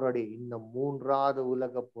இன்னொரு அடி. இன்னும் 3வது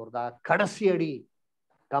உலக போர் தான் கடைசி அடி.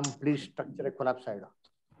 கம்ப்ளீட் ஸ்ட்ரக்சரை கொலாப்ஸ் ஆயிடும்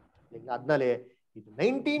இல்லைங்களா? அதனால இது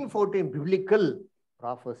 1914 பிப்ளிக்கல்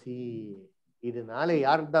ப்ராஃபஸி. இதனால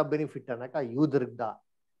யாருக்கு தான் பெனிஃபிட்னாக்கா யூதருக்கு தான்.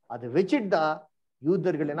 அதை வச்சுட்டு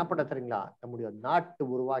யூதர்கள் என்ன பண்ண தெரியுங்களா, நம்முடைய நாட்டு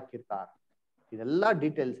உருவாக்கியிருக்கார். இதெல்லாம்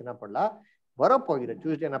டீட்டெயில்ஸ் என்ன பண்ணலாம், வரப்போகிற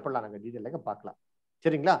டியூஸ்டே என்ன பண்ணலாம், நாங்க டீட்டெயிலாக பார்க்கலாம்.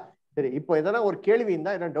 சரிங்களா? சரி, இப்போ எதனா ஒரு கேள்வி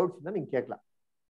இருந்தா, எதனா டவுட்ஸ் இருந்தா நீங்க கேட்கலாம்.